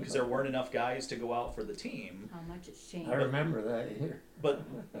football team because there weren't enough guys to go out for the team. How much it's changed. I remember that year. But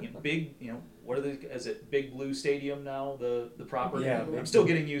big, what are is it Big Blue Stadium now, the property? Yeah, I'm Big still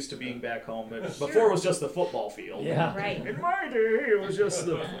Blue. getting used to being back home. But before it was just the football field. Yeah. Right. In my day, it was just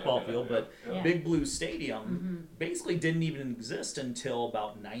the football field. But Yeah. Big Blue Stadium basically didn't even exist until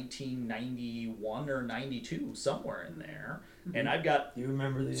about 1991 or 92, somewhere in there. And I've got Do you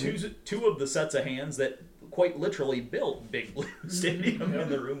remember the two of the sets of hands that quite literally built Big Blue Stadium in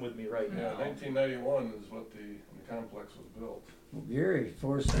the room with me right Yeah, now. 1991 is what the complex was built. Gary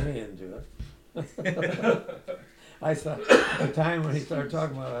forced me into it. I thought, at the time when he started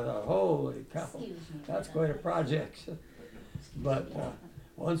talking about it, I thought, holy cow, Excuse me. that's quite a project. But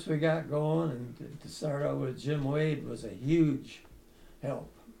once we got going, and to start out with Jim Wade was a huge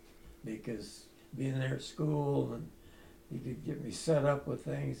help, because being there at school, and he could get me set up with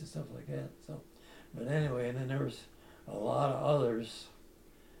things and stuff like that. So, but anyway, and then there was a lot of others.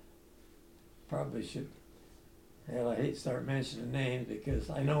 Probably should. Hell, I hate to start mentioning names because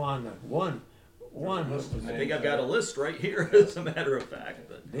I know on the one was I think I've got a list right here, as a matter of fact.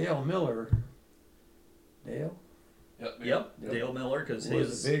 But Dale Miller. Dale Yep, Dale Miller, because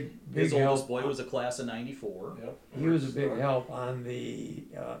was a big his help. oldest boy was a class of '94. Yep. He was a big help on the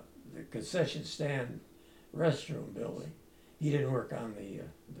concession stand restroom building. He didn't work on the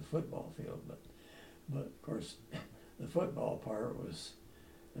football field, but of course the football part was,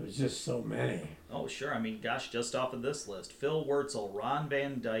 there was just so many. Oh, sure. I mean, gosh, just off of this list: Phil Wurtzel, Ron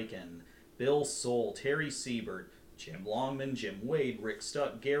Van Dyken, Bill Soul, Terry Siebert, Jim Longman, Jim Wade, Rick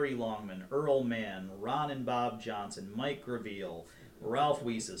Stuck, Gary Longman, Earl Mann, Ron and Bob Johnson, Mike Graviel, Ralph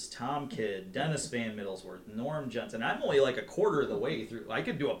Weises, Tom Kidd, Dennis Van Middlesworth, Norm Johnson. I'm only like a quarter of the way through. I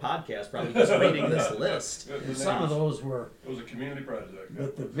could do a podcast probably just reading this list. And some of those were, It was a community project.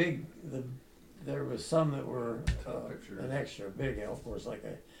 but there was some that were Top pictures. an extra big help. Of course, like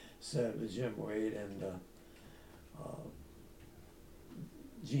I said, with Jim Wade and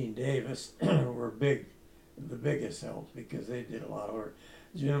Gene Davis were the biggest helps because they did a lot of work.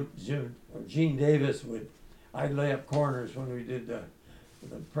 Gene Davis I'd lay up corners when we did the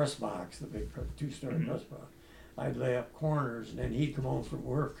press box, the big two-story press box. I'd lay up corners, and then he'd come home from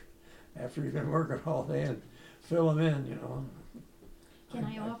work after he'd been working all day and fill them in, Can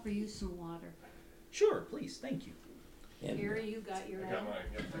I offer you some water? Sure, please, thank you. And, Gary, you got your I got own? mine.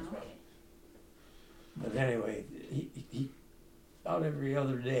 Yep, thanks, Mom. Okay. but anyway, he about every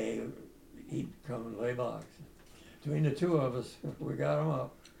other day he'd come and lay box. Between the two of us, we got him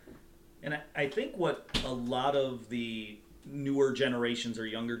up. And I think what a lot of the newer generations or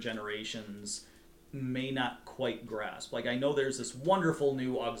younger generations may not quite grasp. Like, I know there's this wonderful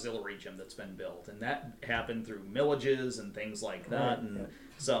new auxiliary gym that's been built, and that happened through millages and things like that, Right, and yeah.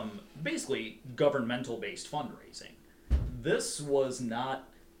 some basically governmental-based fundraising. This was not,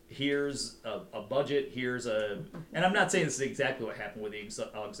 here's a budget, and I'm not saying this is exactly what happened with the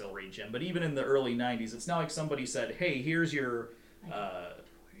auxiliary gym, but even in the early 90s, it's not like somebody said, hey, here's your,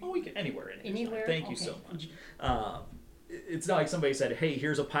 we can, anywhere in here. Anywhere? Thank you Okay. so much. It's not like somebody said, hey,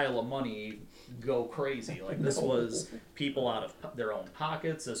 here's a pile of money, go crazy. Like, this was people out of their own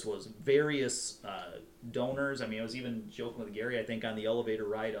pockets. This was various donors. I mean, I was even joking with Gary, I think, on the elevator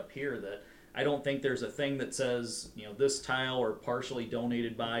ride up here that I don't think there's a thing that says, this tile or partially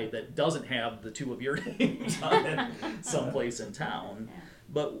donated by that doesn't have the two of your names on it someplace in town. Yeah.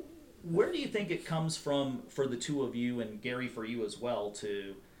 But where do you think it comes from for the two of you, and Gary for you as well,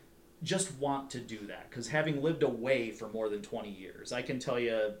 to just want to do that? Because having lived away for more than 20 years, I can tell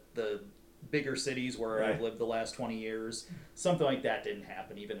you the bigger cities where I've lived the last 20 years, something like that didn't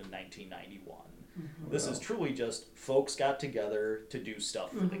happen even in 1991. This is truly just folks got together to do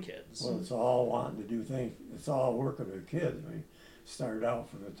stuff for the kids. Well, it's all wanting to do things. It's all working with kids. We started out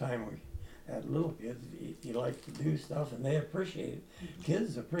from the time we had little kids. You like to do stuff, and they appreciate it.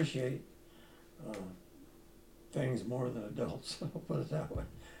 Kids appreciate things more than adults. I'll put it that way.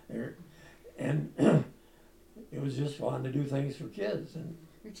 And it was just fun to do things for kids. And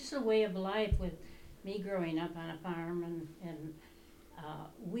It's just a way of life with me growing up on a farm, and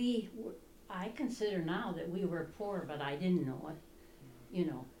I consider now that we were poor, but I didn't know it.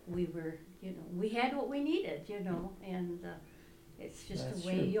 We were, we had what we needed, and it's just That's a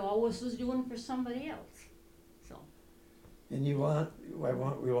way true. you always was doing for somebody else. So, and we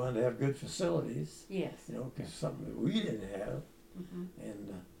wanted to have good facilities, yes. because something that we didn't have. Mhm.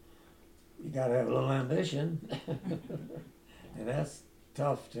 And you got to have a little ambition, and that's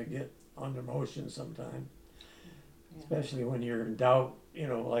tough to get under motion sometimes, Yeah. especially when you're in doubt.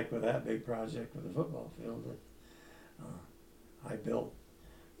 Like with that big project with the football field that I built,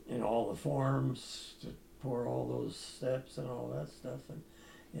 all the forms to pour all those steps and all that stuff,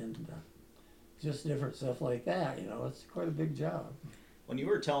 and just different stuff like that. It's quite a big job. When you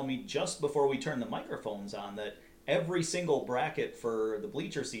were telling me just before we turned the microphones on that every single bracket for the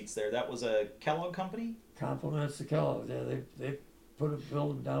bleacher seats there, that was a Kellogg company? Compliments to Kellogg. Yeah, they put a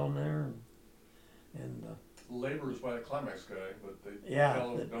building down there, and Labor's by a Climax guy, but they Yeah,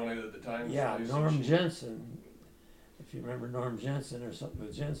 donated the time. yeah, space, Norm and Jensen. If you remember Norm Jensen or something,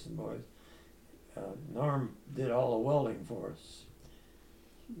 the Jensen boys. Norm did all the welding for us,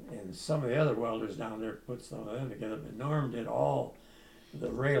 and some of the other welders down there put some of them together. But Norm did all the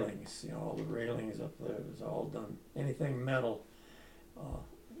railings. All the railings up there. It was all done. Anything metal,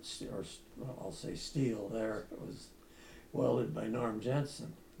 I'll say steel. There it was welded by Norm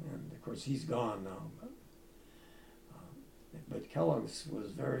Jensen, and of course he's gone now. But Kellogg's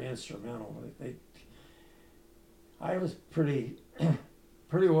was very instrumental. I was pretty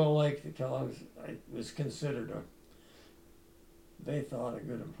well liked at Kellogg's. I was considered they thought a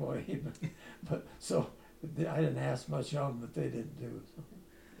good employee, but so I didn't ask much of them, but they didn't do. So.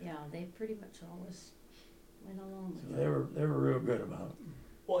 Yeah, they pretty much always went along with So it. they were real good about it.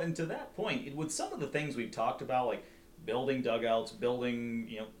 Well, and to that point, with some of the things we've talked about, like building dugouts, building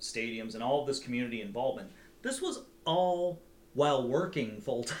stadiums, and all of this community involvement, this was all while working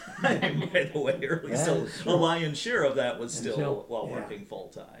full time, by the way, or at least That is a true. lion's share of that was still Until- while yeah. working full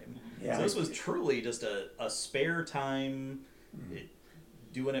time. Yeah. So this was truly just a spare time,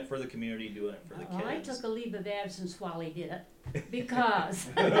 doing it for the community, doing it for the Well, I kids. took a leave of absence while he did it because,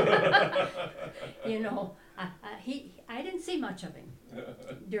 I didn't see much of him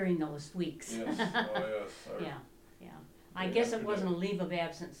during those weeks. Yes, oh yes. Yeah. I Yeah, guess it after wasn't a that. leave of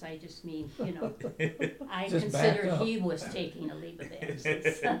absence, I just mean, I Just backed considered up. he was taking a leave of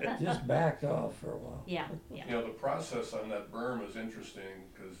absence. Just backed off for a while. Yeah. The process on that berm is interesting,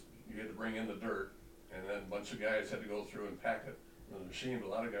 because you had to bring in the dirt, and then a bunch of guys had to go through and pack it with a machine, but a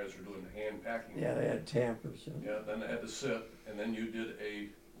lot of guys were doing hand packing. Yeah, they had tampers. Yeah, then they had to sit, and then you did a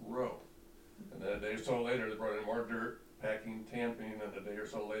row. And then a day or so later, they brought in more dirt, packing, tamping, and a day or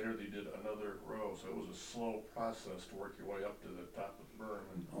so later, they did another row. So it was a slow process to work your way up to the top of the berm.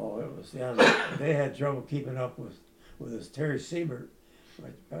 And Oh, it was, yeah, they had trouble keeping up with this Terry Siebert.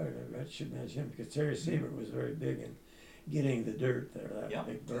 I should mention him, because Terry Siebert was very big in getting the dirt there. That Yep.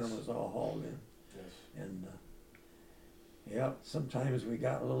 big berm was all hauled in. yes. And, sometimes we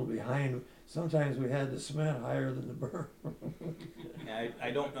got a little behind. Sometimes we had the cement higher than the berm.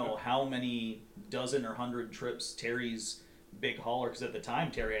 I don't know how many dozen or 100 trips Terry's big hauler, because at the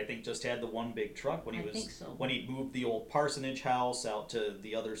time Terry, I think, just had the one big truck when he I think so. when he moved the old parsonage house out to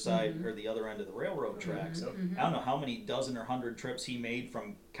the other side or the other end of the railroad tracks. Yep. I don't know how many dozen or 100 trips he made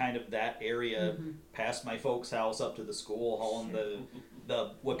from kind of that area past my folks' house up to the school, hauling the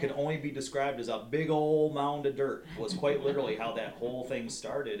what could only be described as a big old mound of dirt was quite literally how that whole thing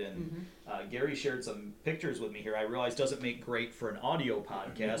started. And Gary shared some pictures with me here. I realize doesn't make great for an audio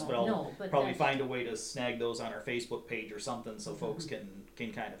podcast, but I'll No, but probably that's- find a way to snag those on our Facebook page or something so folks can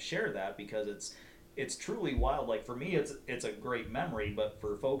kind of share that, because it's truly wild. Like for me, it's a great memory, but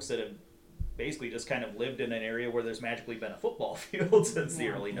for folks that have basically just kind of lived in an area where there's magically been a football field since the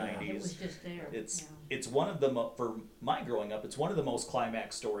early 90s. It was just there. It's one of the for my growing up, it's one of the most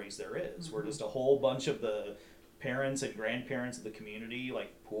climax stories there is, where just a whole bunch of the parents and grandparents of the community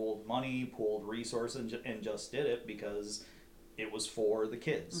like pooled money, pooled resources, and just did it because it was for the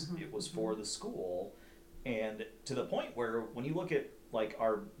kids. It was for the school. And to the point where when you look at like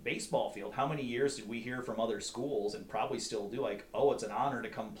our baseball field, how many years did we hear from other schools, and probably still do, like, oh, it's an honor to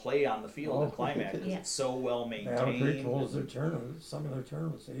come play on the field at Climax. Yeah. It's so well maintained. Battle Creek holds their tournaments. Some of their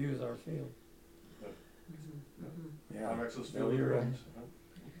tournaments, they use our field. Yeah. Climax's No, field. you're right.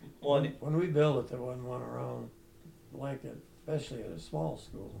 Well, When we built it, there wasn't one around like it, especially at a small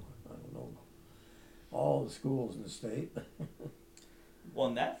school. I don't know all the schools in the state. well,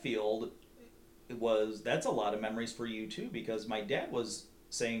 in that field, that's a lot of memories for you too, because my dad was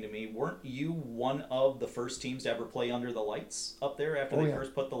saying to me, weren't you one of the first teams to ever play under the lights up there after they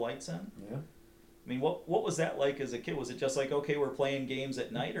first put the lights in? Yeah. I mean, what was that like as a kid? Was it just like, okay, we're playing games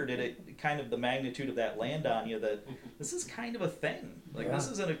at night, or did it kind of the magnitude of that land on you that this is kind of a thing? Like, this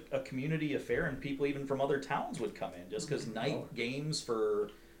isn't a community affair, and people even from other towns would come in just because night games for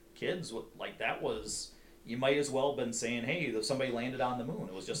kids, like that was, you might as well have been saying, hey, somebody landed on the moon.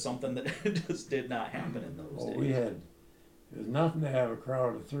 It was just something that just did not happen in those days. It was nothing to have a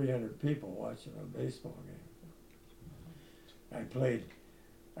crowd of 300 people watching a baseball game.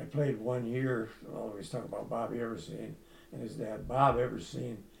 I played 1 year, I always talk about Bobby Everseen and his dad. Bob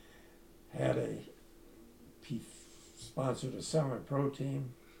Everseen he sponsored a semi-pro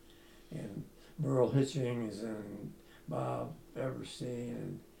team, and Merle Hitchings and Bob Everseen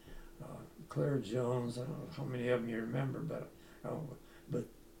and Claire Jones. I don't know how many of them you remember, but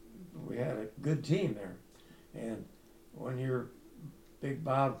we had a good team there. And 1 year, Big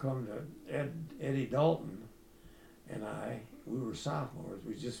Bob come to Eddie Dalton and we were sophomores.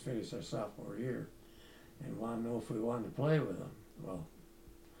 We just finished our sophomore year, and wanted to know if we wanted to play with them. Well,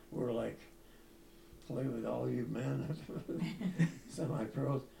 we're like, play with all you men,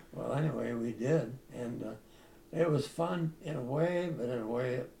 semi-pros. Well, anyway, we did, and it was fun in a way, but in a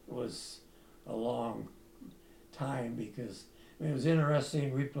way it was a long time because it was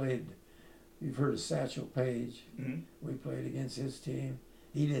interesting. We played, you've heard of Satchel Paige. We played against his team.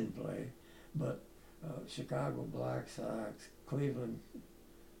 He didn't play, but Chicago Black Sox, Cleveland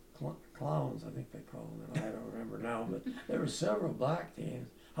Clowns, I think they call them. I don't remember now, but there were several black teams.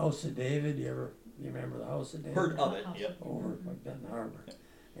 House of David, you remember the House of David? Heard of it, yep. Over at Benton Harbor.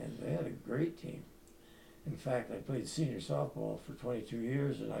 And they had a great team. In fact, I played senior softball for 22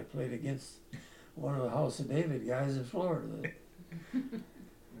 years, and I played against one of the House of David guys in Florida.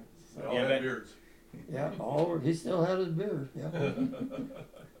 They all had beards. Yeah, he still had his beard. Yeah.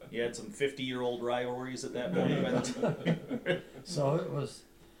 You had some 50-year-old rivalries at that point by the time. So it was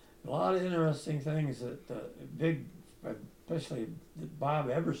a lot of interesting things that especially that Bob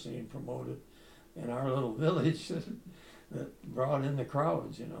Everseen promoted in our little village that brought in the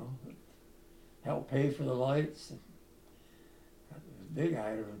crowds, helped pay for the lights. It was a big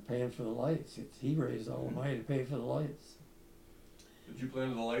item in paying for the lights. He raised all the money to pay for the lights. Did you play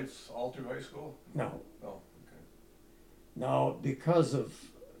under the lights all through high school? No. Oh, okay. No, because it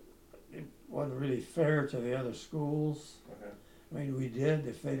wasn't really fair to the other schools. Okay. I mean, we did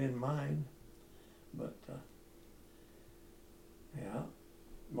if they didn't mind, but yeah,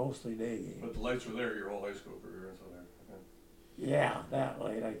 mostly day games. But the lights were there your whole high school career and so there. Okay. Yeah, that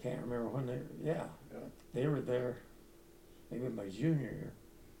late. I can't remember when they were there. Maybe my junior year.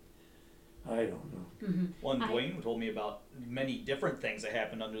 I don't know. Well, and Dwayne told me about many different things that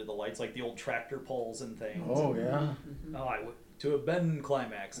happened under the lights, like the old tractor pulls and things. Oh yeah. Oh, to have been in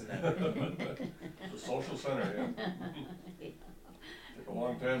Climax in that. The social center, yeah. Took a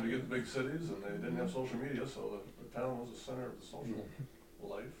long time to get the big cities, and they didn't have social media, so the town was the center of the social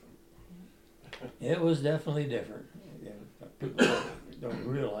life. It was definitely different. People don't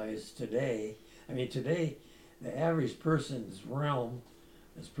realize today. I mean, today, the average person's realm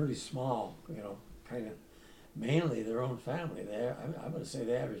is pretty small. Kind of mainly their own family. I'm going to say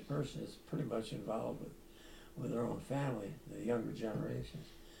the average person is pretty much involved with their own family, the younger generations,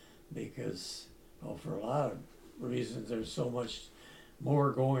 because for a lot of reasons, there's so much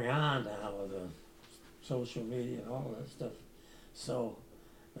more going on now with the social media and all that stuff. So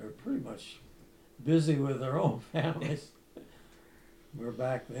they're pretty much busy with their own families. Where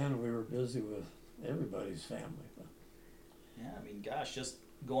back then we were busy with everybody's family. Yeah, I mean, gosh, just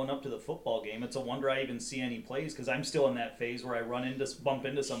going up to the football game, it's a wonder I even see any plays, because I'm still in that phase where I bump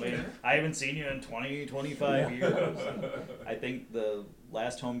into somebody. Sure. I haven't seen you in 20, 25 years. I think the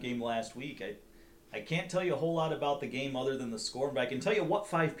last home game last week, I can't tell you a whole lot about the game other than the score, but I can tell you what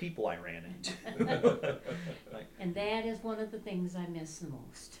 5 people I ran into. And that is one of the things I miss the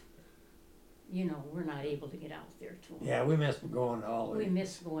most. You know, we're not able to get out there to them. Yeah, we miss going to all We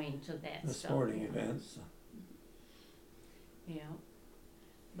miss going to that the stuff. sporting events. Yeah,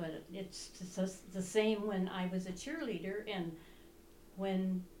 but it's just the same when I was a cheerleader, and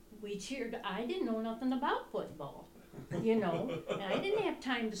when we cheered, I didn't know nothing about football, you know, and I didn't have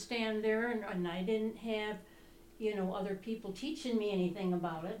time to stand there, and I didn't have, you know, other people teaching me anything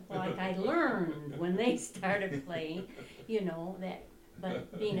about it. Like I learned when they started playing, you know, that.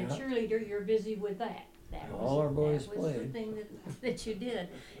 But being a cheerleader, you're busy with that. All our boys that was the played. thing that you did,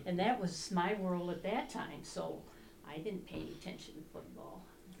 and that was my world at that time. So I didn't pay any attention to football,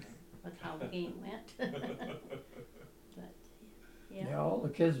 with how the game went. But yeah. Yeah, all the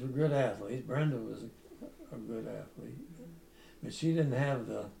kids were good athletes. Brenda was a good athlete, but she didn't have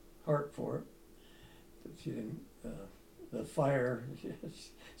the heart for it. But she didn't, the fire,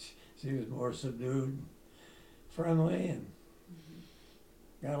 she was more subdued, friendly, and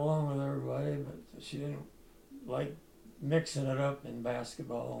got along with everybody, but she didn't like mixing it up in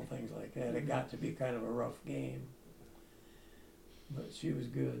basketball and things like that. It got to be kind of a rough game, but she was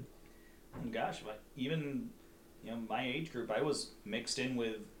good. And gosh, even, you know, my age group, I was mixed in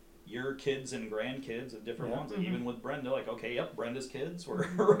with your kids and grandkids of different ones. Like even with Brenda, like, okay, yep, Brenda's kids were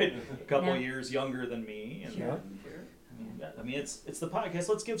right, a couple years younger than me. And Sure. I mean, it's the podcast.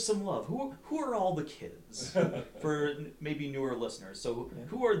 Let's give some love. Who are all the kids for maybe newer listeners? So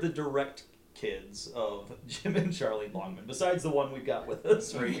who are the direct kids of Jim and Charlene Longman besides the one we've got with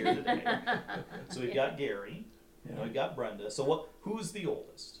us right here today? So we've got Gary, and we've got Brenda. So who's the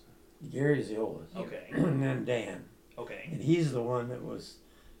oldest? Gary's the oldest. Okay. And then Dan. Okay. And he's the one that was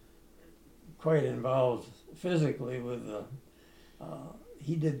quite involved physically with the.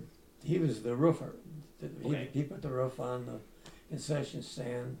 He was the roofer. He put the roof on the concession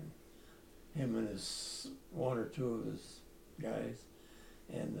stand. Him and one or two of his guys,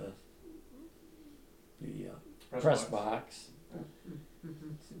 and the press box.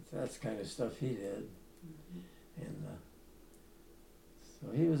 That's the kind of stuff he did, and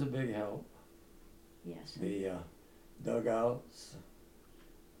so he was a big help. Yes. The dugouts,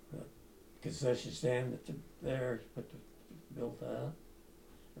 the concession stand there, built that,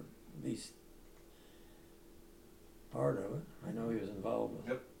 or at least part of it. I know he was involved with.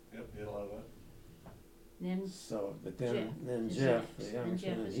 Yep, he had a lot of that. Then So, but then Jeff Jeff, is the next. youngster,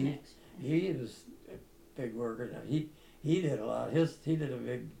 Jeff is he next. he was a big worker. Now, he did a lot.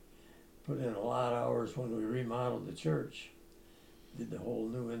 Put in a lot of hours when we remodeled the church. Did the whole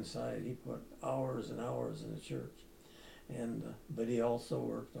new inside. He put hours and hours in the church, and but he also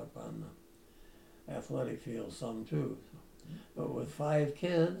worked up on the athletic field some too. But with 5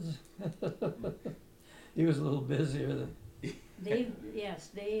 kids, he was a little busier than.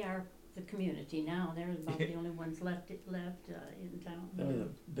 They are the community now. They're about the only ones left in town. They're the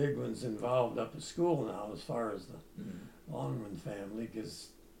big ones involved up at school now, as far as the Longman family, because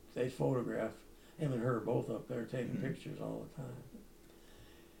they photograph him and her both up there taking pictures all the time.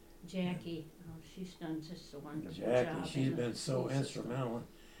 Jackie, she's done just a wonderful Jackie, job. she's in the been so school system. instrumental.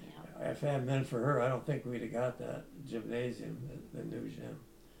 Yeah. If it hadn't been for her, I don't think we'd have got that gymnasium, the new gym.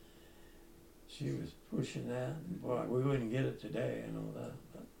 She was pushing that, and boy, we wouldn't get it today, I know that.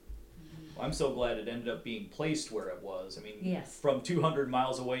 But Well, I'm so glad it ended up being placed where it was. I mean, Yes. from 200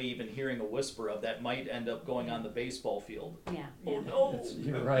 miles away, even hearing a whisper of that might end up going on the baseball field. Yeah. Oh yeah. no!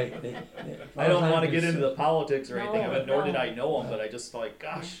 you're right. I don't want to get into the politics or anything of it, nor No. did I know them, but I just felt like,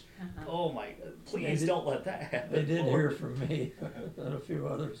 gosh, Uh-huh. oh my, please don't let that happen. They did Lord. hear from me and a few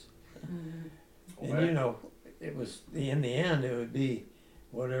others. Mhm. And you know, it was, in the end, it would be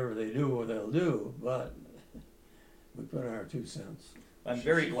whatever they do, they'll do, but we put in our 2 cents. I'm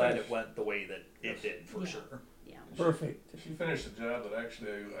very glad it went the way that it did, for Yeah. sure. Yeah. Perfect. She finished the job that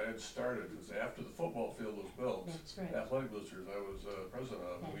actually I had started, because after the football field was built, That's right. athletic boosters I was president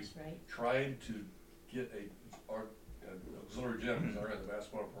of, and we That's right. tried to get an auxiliary gym, because I ran the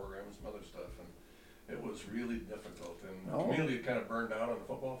basketball program and some other stuff, and it was really difficult, and the Oh. community had kind of burned out on the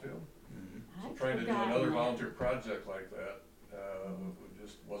football field. So I'd trying to do forgotten another that. volunteer project like that, it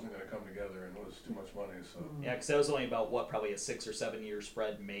just wasn't gonna come together, and it was too much money, so. Yeah, because that was only about, what, probably a 6 or 7 year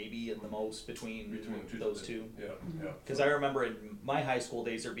spread, maybe at the most, between those two. Yeah, yeah. Because I remember in my high school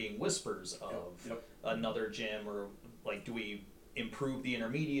days there being whispers of Yep. another gym, or like, do we improve the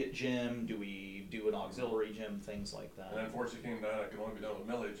intermediate gym? Do we do an auxiliary gym? Things like And that. unfortunately it came down, it could only be done with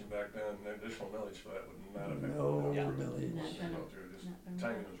millage, and back then, the additional millage for that would not have been. No Yeah. village. Not gonna- Just not gonna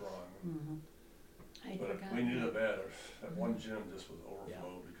timing work. was wrong. Mhm. I'd But forgotten we needed that. it bad, that one gym just was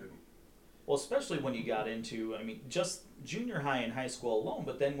overflowed, we couldn't. Well, especially when you got into, I mean, just junior high and high school alone,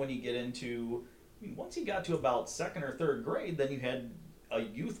 but then when you get into, I mean, once you got to about second or third grade, then you had a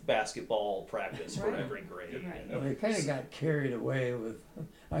youth basketball practice for every grade. Right. Well, they kind of got carried away with.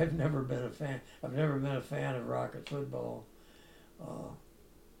 I've never been a fan. I've never been a fan of rocket football.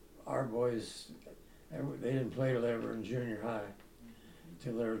 Our boys, they didn't play till they were in junior high,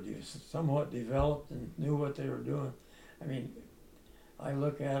 till they were somewhat developed and knew what they were doing. I mean, I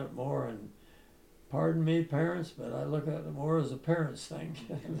look at it more, and pardon me, parents, but I look at it more as a parents thing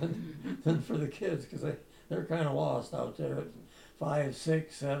than for the kids, because they're kind of lost out there at 5,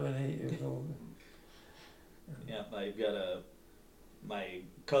 6, 7, 8 years old. Yeah, I've got my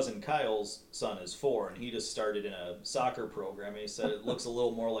cousin Kyle's son is 4, and he just started in a soccer program. And he said it looks a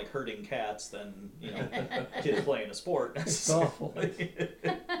little more like herding cats than, you know, kids playing a sport. It's awful. Yes.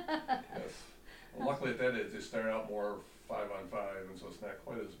 Well, luckily at that age, they start out more 5-on-5, and so it's not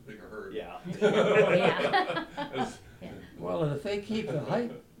quite as big a herd. Yeah. Well, and if they keep the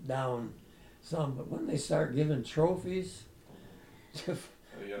hype down some, but when they start giving trophies to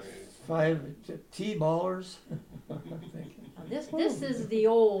T-ballers, I'm thinking, This is the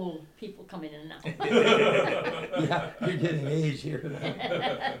old people coming in now. yeah, you're getting age here now.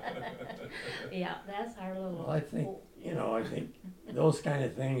 Yeah, that's our little. Well, I think, I think those kind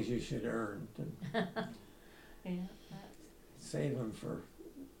of things you should earn. Yeah. Save them for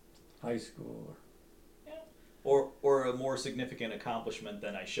high school. Or a more significant accomplishment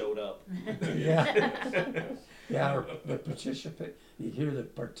than I showed up. Yeah. Yeah, or you hear the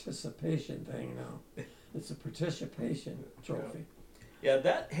participation thing now. It's a participation trophy. Yeah,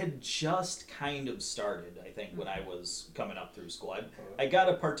 that had just kind of started, I think, when I was coming up through school. I got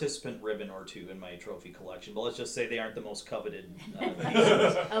a participant ribbon or two in my trophy collection, but let's just say they aren't the most coveted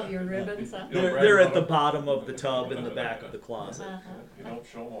pieces. Of your ribbons, huh? They're at the bottom of the tub in the back of the closet. You don't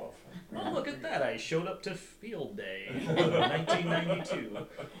show them off. Oh, look at that. I showed up to field day in 1992.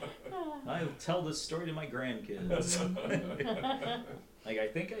 I'll tell this story to my grandkids. Like, I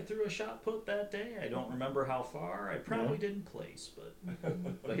think I threw a shot put that day. I don't remember how far. I probably didn't place,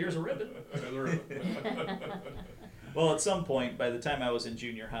 but here's a ribbon. Well, at some point, by the time I was in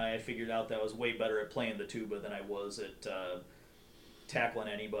junior high, I figured out that I was way better at playing the tuba than I was at tackling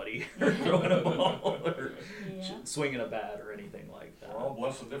anybody or throwing a ball or swinging a bat or anything like that. We're all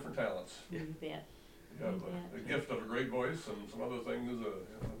blessed with different talents. You bet. You have a gift of a great voice and some other things.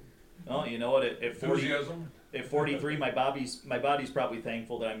 Well, you know what? At 40, Enthusiasm. At 43, my body's probably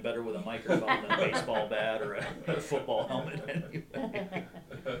thankful that I'm better with a microphone than a baseball bat or a football helmet. Anyway.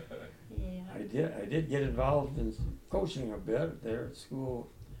 Yeah. I did get involved in coaching a bit there at school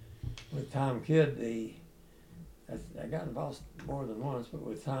with Tom Kidd. I got involved more than once, but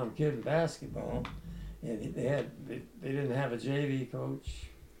with Tom Kidd in basketball, and they didn't have a JV coach,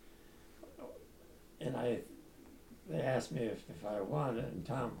 and they asked me if I wanted it, and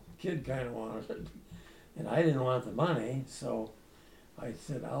Tom Kidd kind of wanted it, and I didn't want the money, so I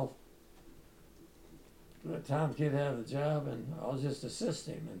said I'll let Tom Kidd have the job, and I'll just assist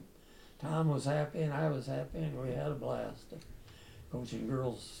him. And Tom was happy, and I was happy, and we had a blast coaching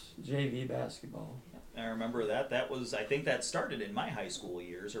girls JV basketball. I remember that. I think that started in my high school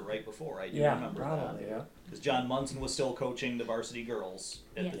years or right before. I do remember probably, that. Yeah. Because John Munson was still coaching the varsity girls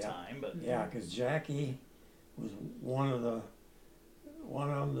at the time. But yeah, because Jackie was one of them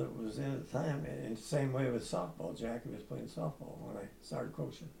that was in at the time. And the same way with softball. Jackie was playing softball when I started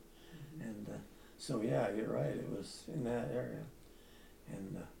coaching. And so, yeah, you're right. It was in that area.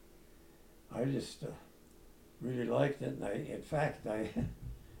 And I just really liked it. And in fact,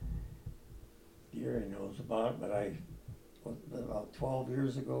 Gary knows about it, but about 12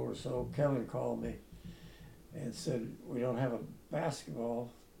 years ago or so, Kevin called me and said, we don't have a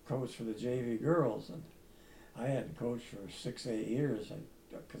basketball coach for the JV girls. And I hadn't coached for 6, 8 years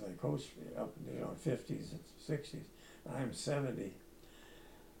because I coached up in the 50s and 60s. I'm 70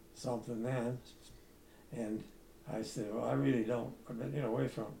 something then. And I said, well, I really don't, I've been away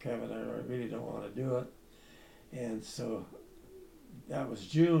from Kevin, I really don't want to do it. And so that was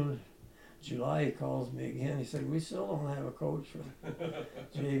June. July, he calls me again. He said, we still don't have a coach for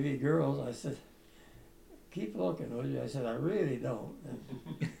JV girls. I said, keep looking, would you? I said, I really don't.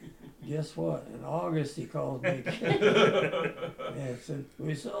 And guess what? In August, he called me again and said,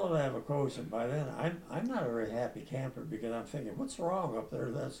 we still don't have a coach. And by then, I'm not a very happy camper because I'm thinking, what's wrong up there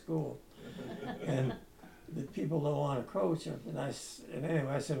at that school? And the people don't want to coach. And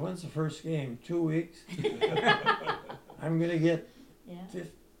anyway, I said, when's the first game? 2 weeks? I'm going to get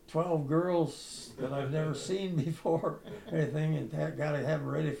 12 girls that I've never seen before, anything, and got to have them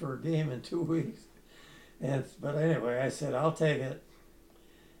ready for a game in 2 weeks. But anyway, I said, I'll take it.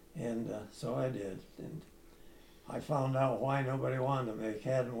 And so I did. And I found out why nobody wanted them. They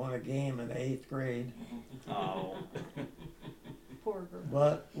hadn't won a game in the 8th grade. Oh. Poor girl.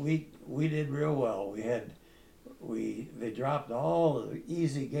 But we did real well. They dropped all the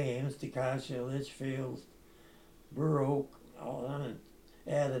easy games, Tecumseh, Litchfield, Burr Oak, all of them,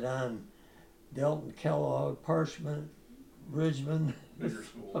 and added on Delton, Kellogg, Parchment, Bridgman. Bigger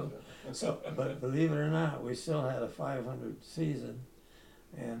schools. So, but believe it or not, we still had a 500 season,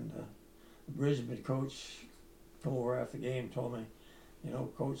 and the Brisbane coach come over after the game, told me, you know,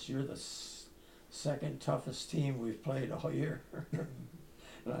 Coach, you're the second toughest team we've played all year. And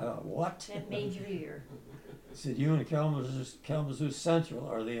I thought, what? That made your year. He said, you and Kalamazoo Central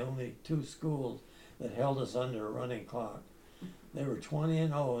are the only 2 schools that held us under a running clock. They were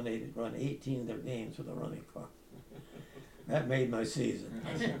 20-0, and they'd run 18 of their games with a running clock. That made my season.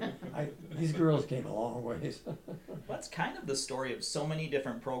 These girls came a long ways. That's kind of the story of so many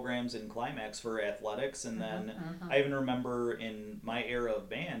different programs in Climax for athletics. And then I even remember in my era of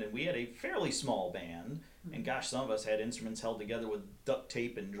band, and we had a fairly small band, and gosh, some of us had instruments held together with duct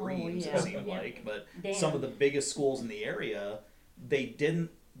tape and dreams, yeah. it seemed Yeah. like. But Dan. some of the biggest schools in the area,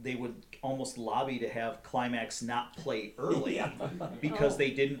 they would almost lobby to have Climax not play early Yeah. because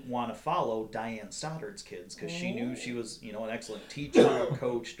they didn't want to follow Diane Stoddard's kids, because she knew she was, you know, an excellent teacher,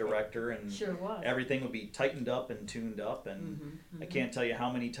 coach, director, and Sure was. everything would be tightened up and tuned up. And I can't tell you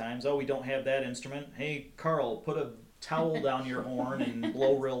how many times, oh, we don't have that instrument. Hey, Carl, put a towel down your horn and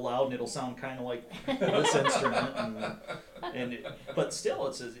blow real loud, and it'll sound kind of like this instrument. But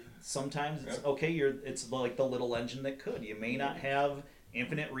still, sometimes it's okay. It's like the little engine that could. You may not have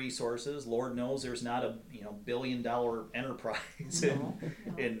infinite resources. Lord knows there's not a billion-dollar enterprise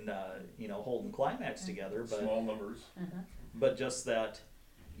in holding Climax together. But Small numbers. but just that.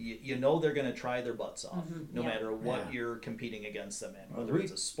 You know they're going to try their butts off, no Yeah. matter what Yeah. you're competing against them in. Well, Whether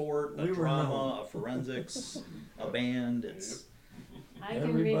it's a sport, a we were drama, known. a forensics, a band. I can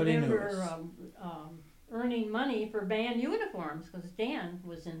Everybody remember knows. earning money for band uniforms, because Dan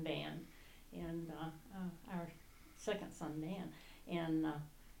was in band, and our second son Dan, and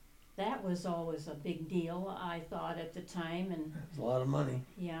that was always a big deal, I thought, at the time. And It's a lot of money.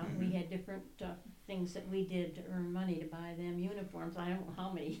 yeah, we had different things that we did to earn money to buy them uniforms. I don't know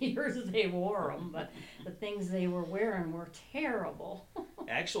how many years they wore them, but the things they were wearing were terrible.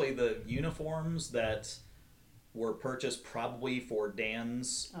 Actually, the uniforms that were purchased probably for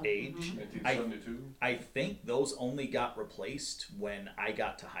Dan's age, 1972. I think those only got replaced when I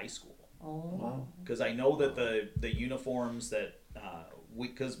got to high school. Oh, Wow. Because I know that the uniforms that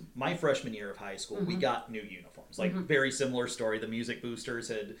because my freshman year of high school, we got new uniforms. Like, very similar story. The music boosters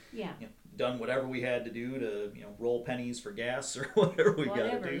had yeah. done whatever we had to do to roll pennies for gas or whatever we got to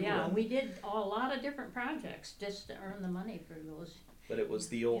Whatever, do. yeah. And- We did a lot of different projects just to earn the money for those. But it was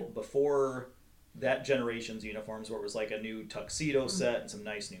the old before that generation's uniforms, where it was like a new tuxedo set and some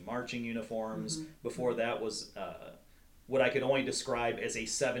nice new marching uniforms. Before that was what I could only describe as a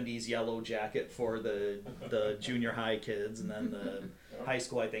 70s yellow jacket for the junior high kids, and then the high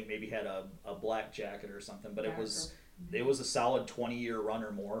school I think maybe had a black jacket or something. But it was a solid 20-year run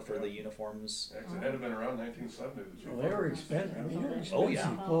or more for the uniforms. Actually, it had been around 1970. Well, they were expensive. I mean, they're expensive Oh,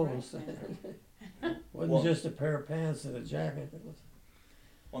 yeah. clothes. Wasn't Well- just a pair of pants and a jacket. It was,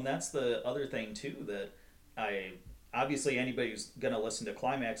 Well, and that's the other thing too, that obviously anybody who's going to listen to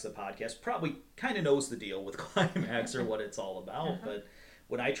Climax, the podcast, probably kind of knows the deal with Climax or what it's all about. But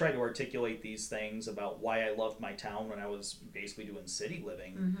when I try to articulate these things about why I loved my town when I was basically doing city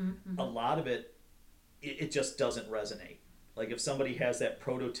living, a lot of it just doesn't resonate. Like if somebody has that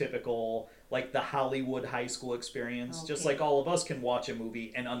prototypical, like the Hollywood high school experience, just Okay. like all of us can watch a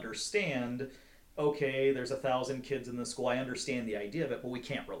movie and understand, okay, there's 1,000 kids in the school, I understand the idea of it, but we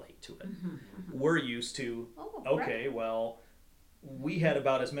can't relate to it. We're used to, Oh, okay, well, we had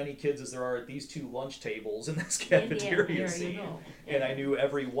about as many kids as there are at these 2 lunch tables in this Yeah, cafeteria there you scene. go. And I knew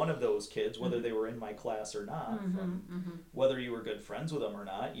every one of those kids, whether they were in my class or not. From whether you were good friends with them or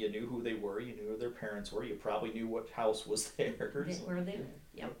not, you knew who they were, you knew who their parents were, you probably knew what house was theirs. Where they live.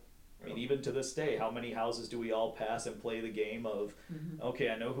 Yep. I mean, even to this day, how many houses do we all pass and play the game of,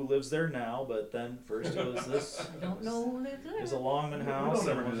 okay, I know who lives there now, but then first it was this, I don't know who lives there's a there. Longman house, don't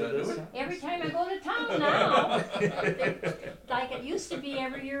ever and do was that, it do this we? house? Every time I go to town now, like it used to be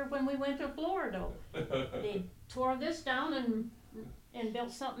every year when we went to Florida, they tore this down and built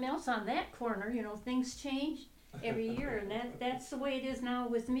something else on that corner. You know, things change every year, and that's the way it is now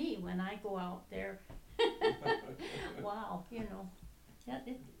with me when I go out there. Wow, you know, yeah,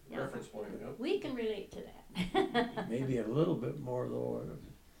 Reference point, yep. we can relate to that. maybe a little bit more though.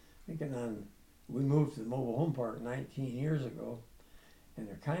 Thinking we moved to the mobile home park 19 years ago, And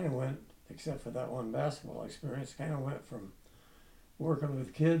it kind of went, except for that one basketball experience, kind of went from working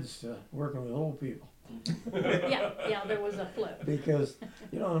with kids to working with old people. Yeah, there was a flip. Because,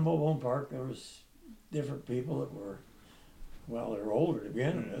 in the mobile home park, there was different people that were, well, they were older to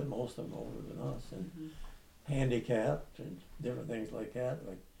begin with, most of them older than us, and handicapped and different things like that.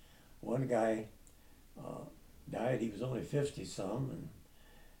 Like one guy died, he was only 50-some,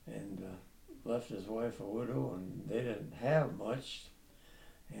 and left his wife a widow, and they didn't have much,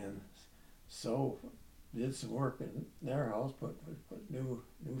 and so did some work in their house, put new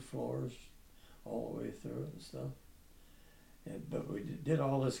floors all the way through it and stuff. But we did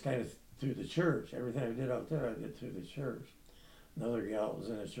all this kind of through the church. Everything I did out there, I did through the church. Another gal was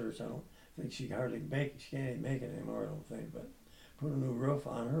in the church. I don't think she can't even make it anymore, I don't think, but put a new roof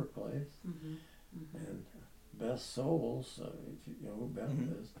on her place. And Beth Souls, if you know who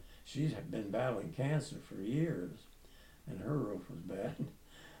Beth is, she's been battling cancer for years, and her roof was bad.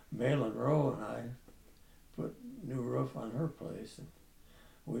 Malin Rowe and I put new roof on her place, and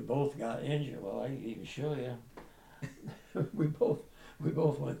we both got injured. Well, I can even show you. we both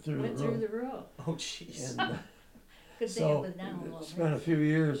went through the roof. Oh, jeez. Good thing it was down a little bit. Spent a few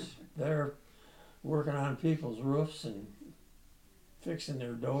years there working on people's roofs and fixing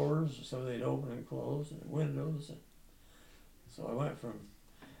their doors so they'd open and close, and windows. So I went from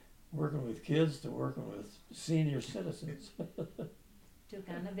working with kids to working with senior citizens. Took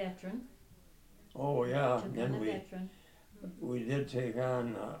on a veteran. Oh yeah, Took and on a then veteran. we did take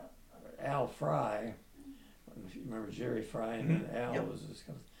on Al Fry. If you remember Jerry Fry, and then Al was this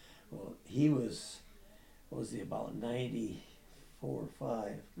guy. Well, he was, what was he, about 94 or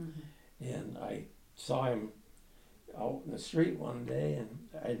 5, and I saw him out in the street one day,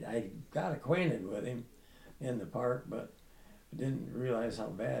 and I got acquainted with him in the park, but didn't realize how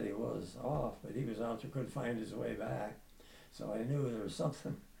bad he was off. But he was out there, couldn't find his way back, so I knew there was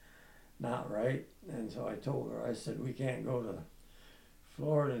something not right. And so I told her, I said, we can't go to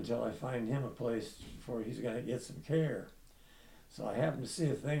Florida until I find him a place before he's going to get some care. So I happened to see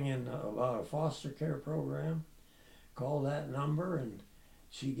a thing about a foster care program. Called that number, and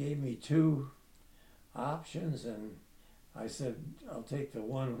she gave me 2 options, and I said, I'll take the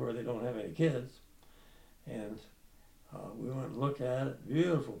one where they don't have any kids. And we went and looked at it.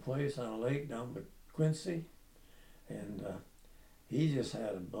 Beautiful place on a lake down by Quincy, and he just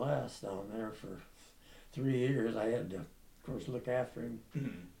had a blast down there for 3 years. I had to, of course, look after him.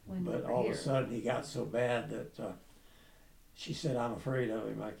 But all of a sudden he got so bad that she said, I'm afraid of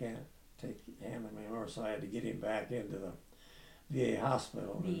him. I can't take him anymore. So I had to get him back into the VA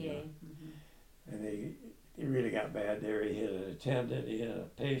hospital. VA. And he really got bad there. He hit an attendant, he hit a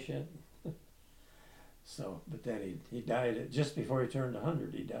patient. So, but then he died just before he turned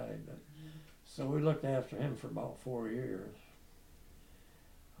 100. He died. But, so we looked after him for about 4 years.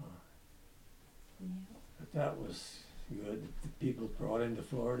 But that was good. The people brought him to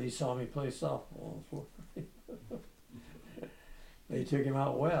Florida. He saw me play softball in Florida. They took him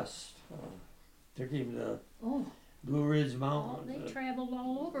out west. Took him to Blue Ridge Mountain. They traveled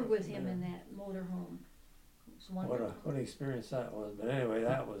all over with him in that motorhome. It was wonderful. What an experience that was. But anyway,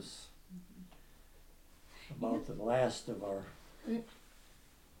 that was about the last of our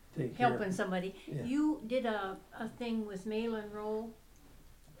helping somebody. Yeah. You did a thing with Malin Rowe.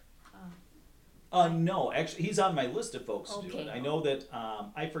 No, actually, he's on my list of folks to do Okay. it. I know that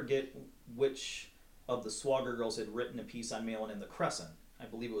I forget which of the Swagger girls had written a piece on Malin in the Crescent. I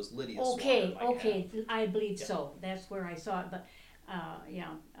believe it was Lydia Swagger. Okay, I believe so. That's where I saw it. But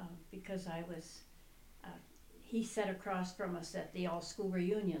because I was, he sat across from us at the all-school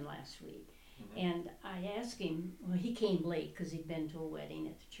reunion last week. And I asked him, well, he came late because he'd been to a wedding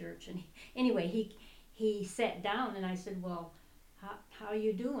at the church. And anyway, he sat down, and I said, well, how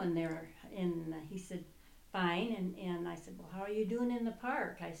you doing there? And he said, fine. And I said, well, how are you doing in the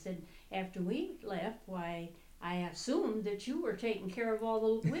park? I said, after we left, why, I assumed that you were taking care of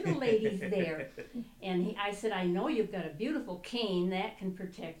all the widow ladies there. And I said, I know you've got a beautiful cane that can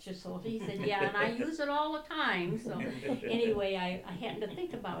protect you. So he said, yeah, and I use it all the time. So anyway, I happened to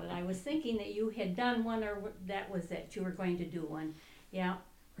think about it. I was thinking that you had done one, or that you were going to do one. Yeah.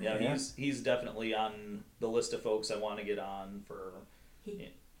 Yeah, he's definitely on the list of folks I want to get on for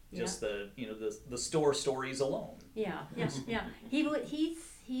just the store stories alone. Yeah.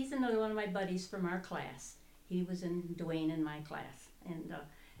 He's another one of my buddies from our class. He was in Dwayne in my class, and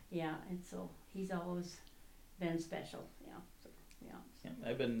and so he's always been special. Yeah,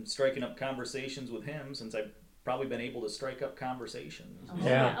 I've been striking up conversations with him since I've probably been able to strike up conversations.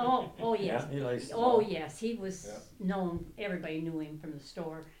 Oh yes. Yeah, he likes Yes, he was known. Everybody knew him from the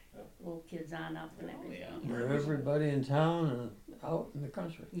store. little kids on up and everything. yeah. you know. Knew everybody in town and out in the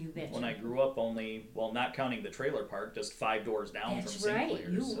country. You betcha. When I grew up, only, well, not counting the trailer park, just 5 doors down That's from right,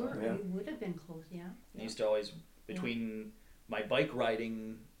 Sinclair's. you so were, Yeah. you would have been close, yeah. I used to always, between my bike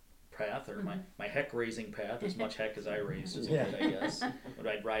riding path, or my heck raising path, as much heck as I raised as a Yeah. kid, I guess. But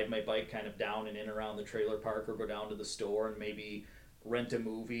I'd ride my bike kind of down and in around the trailer park, or go down to the store and maybe rent a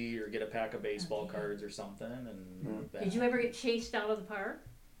movie or get a pack of baseball cards or something, and back. Did you ever get chased out of the park?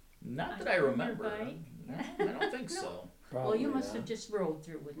 Not that I on your remember. bike? No, I don't think so. Well, you Probably must not. have just rode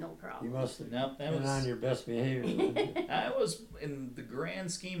through with no You problem. must have No, that been on was. your best behavior. I was, in the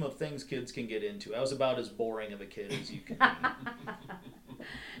grand scheme of things kids can get into, I was about as boring of a kid as you can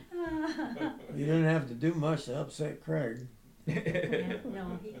You didn't have to do much to upset Craig. be. Yeah,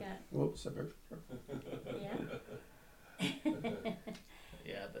 no, he got, Whoops. yeah,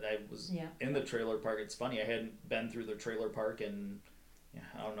 Yeah, but I was Yeah. in the trailer park. It's funny, I hadn't been through the trailer park in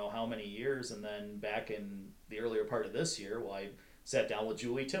I don't know how many years, and then back in the earlier part of this year, well, I sat down with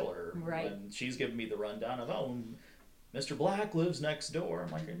Julie Tiller, Right. and she's giving me the rundown of, Mr. Black lives next door.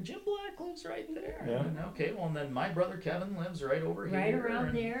 I'm like, Jim Black lives right there. Yeah. And, okay, well, and then my brother Kevin lives right over here. right around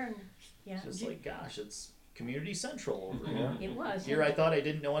and there, and, yeah. It's just like, gosh, it's community central over here. Yeah. It was. Here I thought I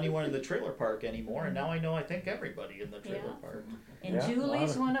didn't know anyone in the trailer park anymore, and now I know I think everybody in the trailer Yeah. park. And Yeah, a lot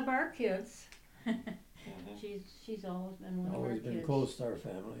Julie's of- one of our kids. She's always been one of our Always kids. been Co-Star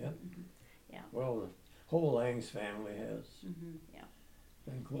family, yeah. Yeah. Well, the whole Langs family has Yeah.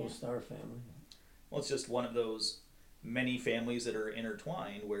 been Co-Star family. Well, it's just one of those many families that are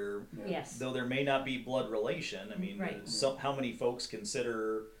intertwined where, Yes. though there may not be blood relation, I mean, Right. how many folks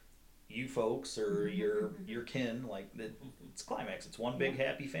consider you folks or your kin, like, it's Climax. It's one big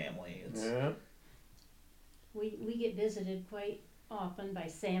happy family. It's, Yeah. We get visited quite often by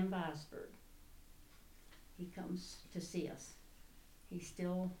Sam Bosberg. He comes to see us. He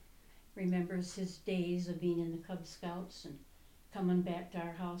still remembers his days of being in the Cub Scouts and coming back to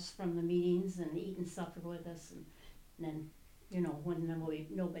our house from the meetings and eating supper with us, and then, when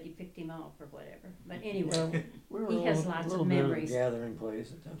nobody picked him up or whatever. But anyway, Well, we were He has a lots of little bit memories. of a gathering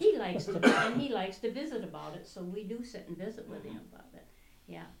place at times. he likes to visit about it, so we do sit and visit with him about it.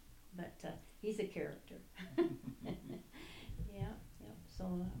 Yeah, but he's a character. Yeah.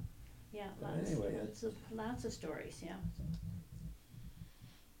 So, yeah, But anyway, lots of stories. Yeah.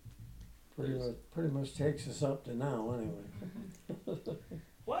 Pretty much takes us up to now, anyway.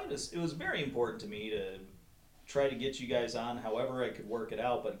 well, it was very important to me to try to get you guys on however I could work it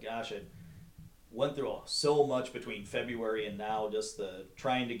out, but gosh, I went through so much between February and now, just the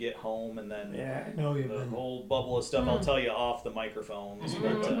trying to get home, and then Yeah, I know you've the been. whole bubble of stuff I'll tell you off the microphones,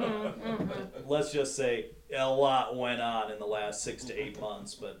 but let's just say a lot went on in the last 6 to 8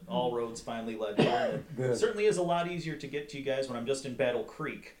 months, but all roads finally led here. It Good. certainly is a lot easier to get to you guys when I'm just in Battle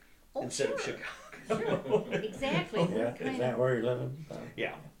Creek instead of Chicago. Sure. Exactly. Yeah, is that where you're living?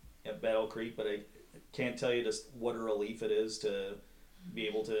 Yeah, at Battle Creek, but I can't tell you just what a relief it is to be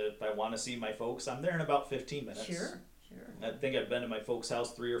able to, if I want to see my folks, I'm there in about 15 minutes. Sure. I think I've been to my folks'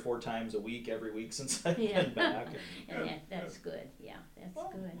 house 3 or 4 times a week, every week since I've Yeah. been back. And that's good. Yeah, that's Well,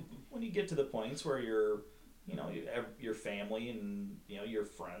 good. When you get to the points where you're, your family and, your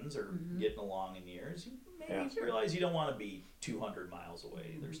friends are getting along in years, you maybe realize you don't want to be 200 miles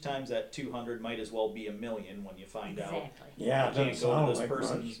away. There's times that 200 might as well be a million when you find out. Exactly. Yeah, I it can't doesn't go to sound this like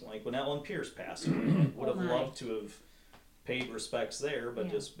person's, much. like when Ellen Pierce passed away. I would have my. loved to have paid respects there, but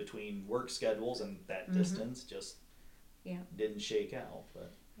Yeah. just between work schedules and that distance just Yeah. didn't shake out.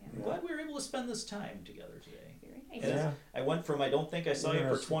 But I'm Yeah. glad we were able to spend this time together today. Very nice. And Yeah. I went from I don't think I saw you for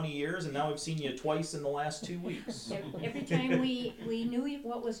Interesting. 20 years, and now I've seen you twice in the last 2 weeks. Every time we knew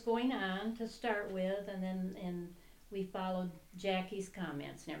what was going on to start with, and we followed Jackie's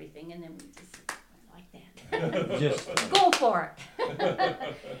comments and everything, and then we just went like that. Just Go for it.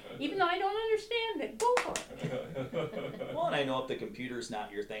 Even though I don't understand it, go for it. Well, and I know if the computer's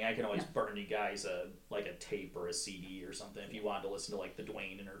not your thing, I can always burn you guys a tape or a CD or something if you wanted to listen to like the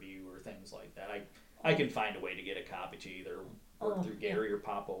Dwayne interview or things like that. I can find a way to get a copy to either work through Gary or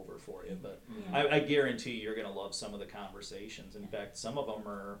pop over for you. But Yeah. I guarantee you're going to love some of the conversations. In fact, some of them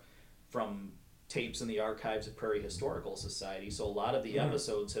are from tapes in the archives of Prairie Historical Society. So a lot of the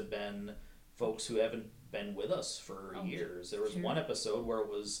episodes have been folks who haven't been with us for years. There was one episode where it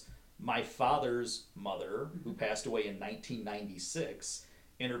was my father's mother, who passed away in 1996,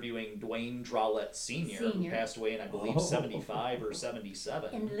 interviewing Dwayne Drawlett Sr., who passed away in, I believe, 75 or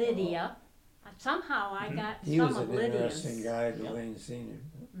 77. And Lydia. Somehow I got he some was of an Lydia's. interesting guy, Dwayne Senior.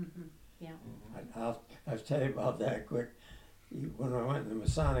 Yeah. I'll tell you about that quick. When I went in the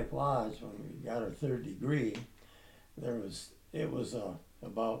Masonic Lodge, when we got our 3rd degree, it was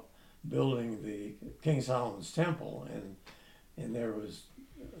about building the King Solomon's Temple, and there was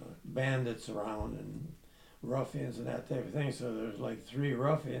bandits around and ruffians and that type of thing. So there's like 3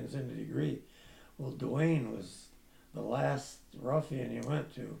 ruffians in the degree. Well, Dwayne was the last ruffian you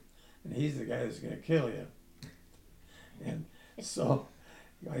went to, and he's the guy that's going to kill you. And so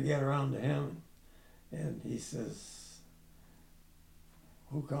I get around to him, and he says,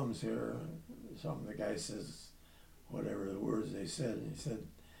 "Who comes here?" Something. The guy says, whatever the words they said, and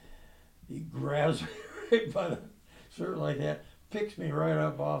he grabs me right by the shirt like that, picks me right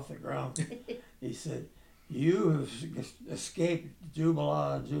up off the ground. He said, "You have escaped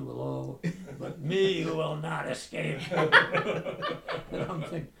Jubala, Jubalo, but me you will not escape." And I'm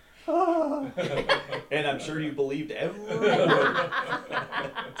thinking, ah. And I'm sure you believed every word.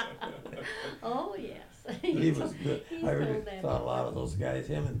 Oh, yes. He was good. He I really told that thought a lot of those guys,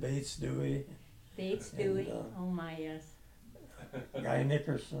 him and Bates Dewey, Bates Dewey. And, Oh, my, yes. Guy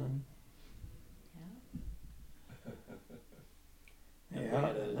Nickerson. Yeah. Yeah,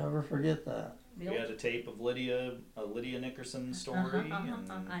 I'll never forget that. We had a tape of Lydia Nickerson story.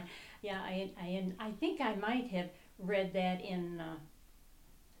 And I think I might have read that in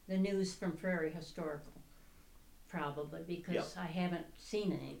the news from Prairie Historical, probably, because I haven't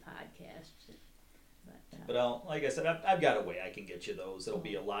seen any podcasts. But like I said, I've got a way I can get you those. It'll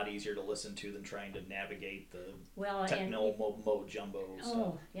be a lot easier to listen to than trying to navigate the techno jumbo stuff.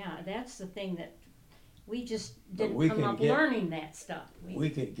 Oh, yeah, that's the thing that we just But didn't we come can up get- learning that stuff. We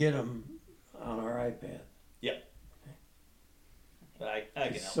could get them on our iPad. But I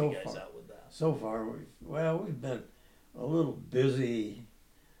can help So you guys far- out with that. So far, we've been a little busy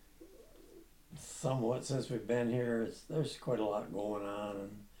somewhat since we've been here. There's quite a lot going on,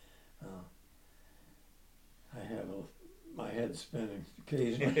 and I have my head spinning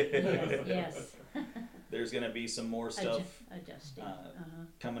occasionally. Yes. There's going to be some more stuff Adjusting.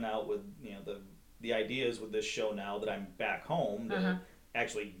 coming out with the ideas with this show now that I'm back home to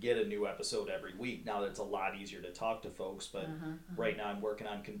actually get a new episode every week. Now that it's a lot easier to talk to folks, but right now I'm working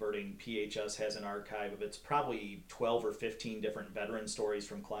on converting. PHS has an archive of it's probably 12 or 15 different veteran stories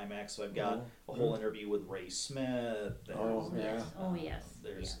from Climax. So I've got a whole interview with Ray Smith. Oh, yeah. Yes. Oh, yes.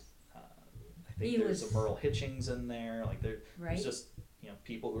 There's I He think there's was- a Merle Hitchings in there. Like there's Right. just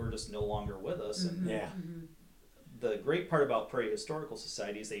people who are just no longer with us. And Yeah. the great part about Prairie Historical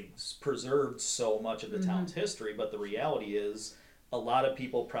Society is they've preserved so much of the town's history, but the reality is a lot of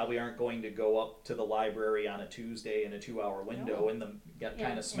people probably aren't going to go up to the library on a Tuesday in a 2-hour window and get kind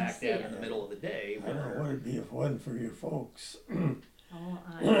and of smack see dab it. in the middle of the day. I don't know what it'd be if it wasn't for your folks.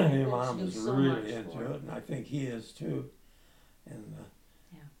 Oh, Your mom do was so much really into for it, and I think he is too. And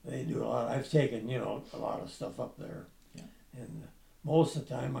Yeah. they do a lot. I've taken, a lot of stuff up there. Yeah. And most of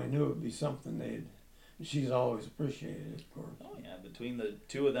the time I knew it'd be something she's always appreciated, of course. Oh yeah, between the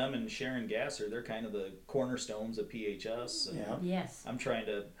two of them and Sharon Gasser, they're kind of the cornerstones of PHS. And Yeah. Yes. I'm trying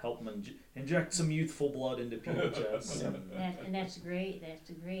to help them inject some youthful blood into PHS. And that's great. That's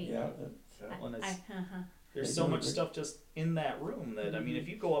great. Yeah. Well, and I, there's They so do much it. stuff just in that room that, I mean, if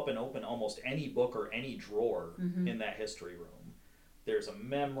you go up and open almost any book or any drawer in that history room, there's a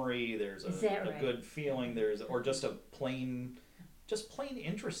memory, there's Is that a right? good feeling, or just a plain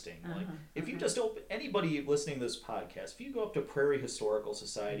interesting. Like if you just open, anybody listening to this podcast, if you go up to Prairie Historical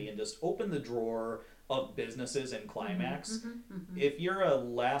Society and just open the drawer of businesses in Climax, if you're a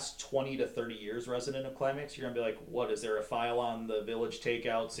last 20 to 30 years resident of Climax, you're gonna be like, what is there a file on the Village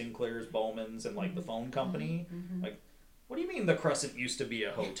Takeout, Sinclair's, Bowman's, and like the phone company? Like, what do you mean the Crescent used to be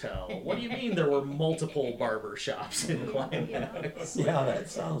a hotel? What do you mean there were multiple barber shops in Climax? Yeah, that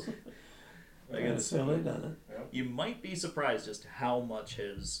sounds Like, kind of silly, doesn't it? you might be surprised just how much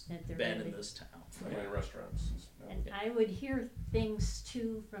has That they're been really- in this town. Many restaurants. and I would hear things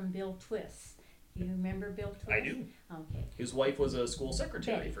too from Bill Twist. Do you remember Bill Twist? I do. Okay. His wife was a school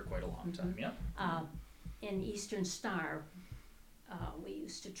secretary Betty. for quite a long time, yeah. In Eastern Star, we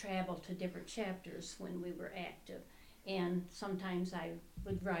used to travel to different chapters when we were active. And sometimes I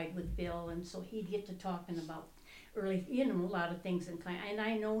would ride with Bill, and so he'd get to talking about early, a lot of things in Climax. And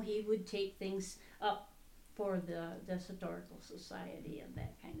I know he would take things up for the Historical Society and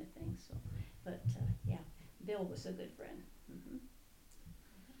that kind of thing. So, but yeah, Bill was a good friend.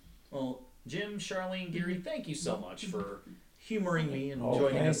 Well, Jim, Charlene, Gary, thank you so much for humoring me and Oh,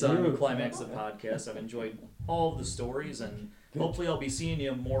 joining thank us on you. Climax the podcast. I've enjoyed all of the stories, and hopefully I'll be seeing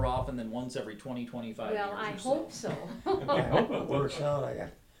you more often than once every 20, 25 Well, years I or hope so. I hope it works out.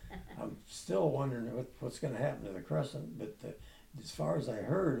 I'm still wondering what's going to happen to the Crescent, but as far as I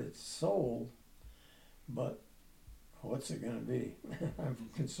heard, it's sold. But what's it going to be? I'm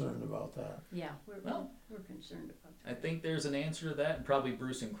concerned about that. Yeah, Well, we're concerned about I that. think there's an answer to that, and probably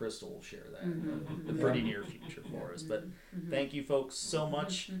Bruce and Crystal will share that in the Yeah. pretty near future for us. But thank you folks so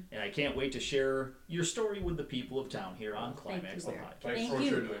much, and I can't wait to share your story with the people of town here on Thank Climax you, the Barry. Podcast. Thanks Thank for what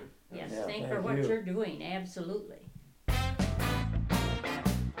you. you're doing. Yes, Yeah, thank for thank what you. you're doing, absolutely.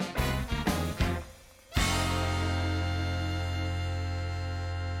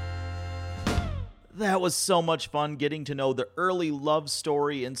 That was so much fun getting to know the early love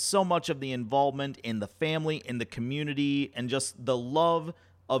story and so much of the involvement in the family, in the community, and just the love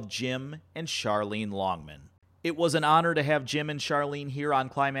of Jim and Charlene Longman. It was an honor to have Jim and Charlene here on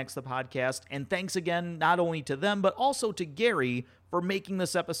Climax the Podcast, and thanks again not only to them, but also to Gary for making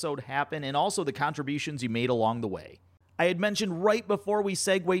this episode happen and also the contributions you made along the way. I had mentioned right before we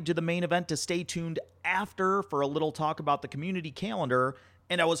segued to the main event to stay tuned after for a little talk about the community calendar,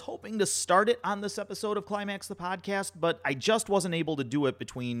 and I was hoping to start it on this episode of Climax the Podcast, but I just wasn't able to do it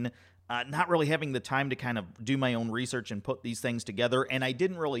between not really having the time to kind of do my own research and put these things together, and I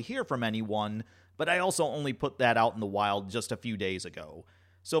didn't really hear from anyone, but I also only put that out in the wild just a few days ago.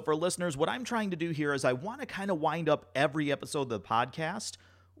 So for listeners, what I'm trying to do here is I want to kind of wind up every episode of the podcast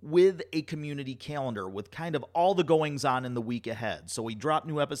with a community calendar with kind of all the goings on in the week ahead. So we drop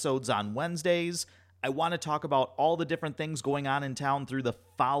new episodes on Wednesdays. I want to talk about all the different things going on in town through the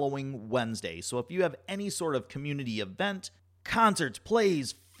following Wednesday. So if you have any sort of community event, concerts,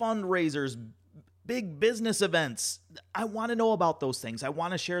 plays, fundraisers, big business events, I want to know about those things. I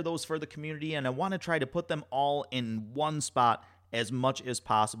want to share those for the community, and I want to try to put them all in one spot as much as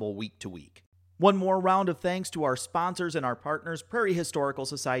possible week to week. One more round of thanks to our sponsors and our partners, Prairie Historical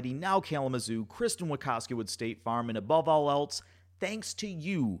Society, now Kalamazoo, Kristen Wachowski with State Farm, and above all else, thanks to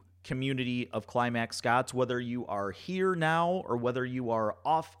you, community of Climax Scots, whether you are here now or whether you are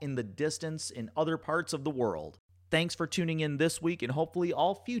off in the distance in other parts of the world. Thanks for tuning in this week and hopefully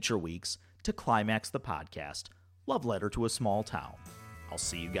all future weeks to Climax the Podcast, Love Letter to a Small Town. I'll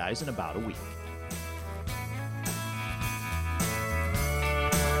see you guys in about a week.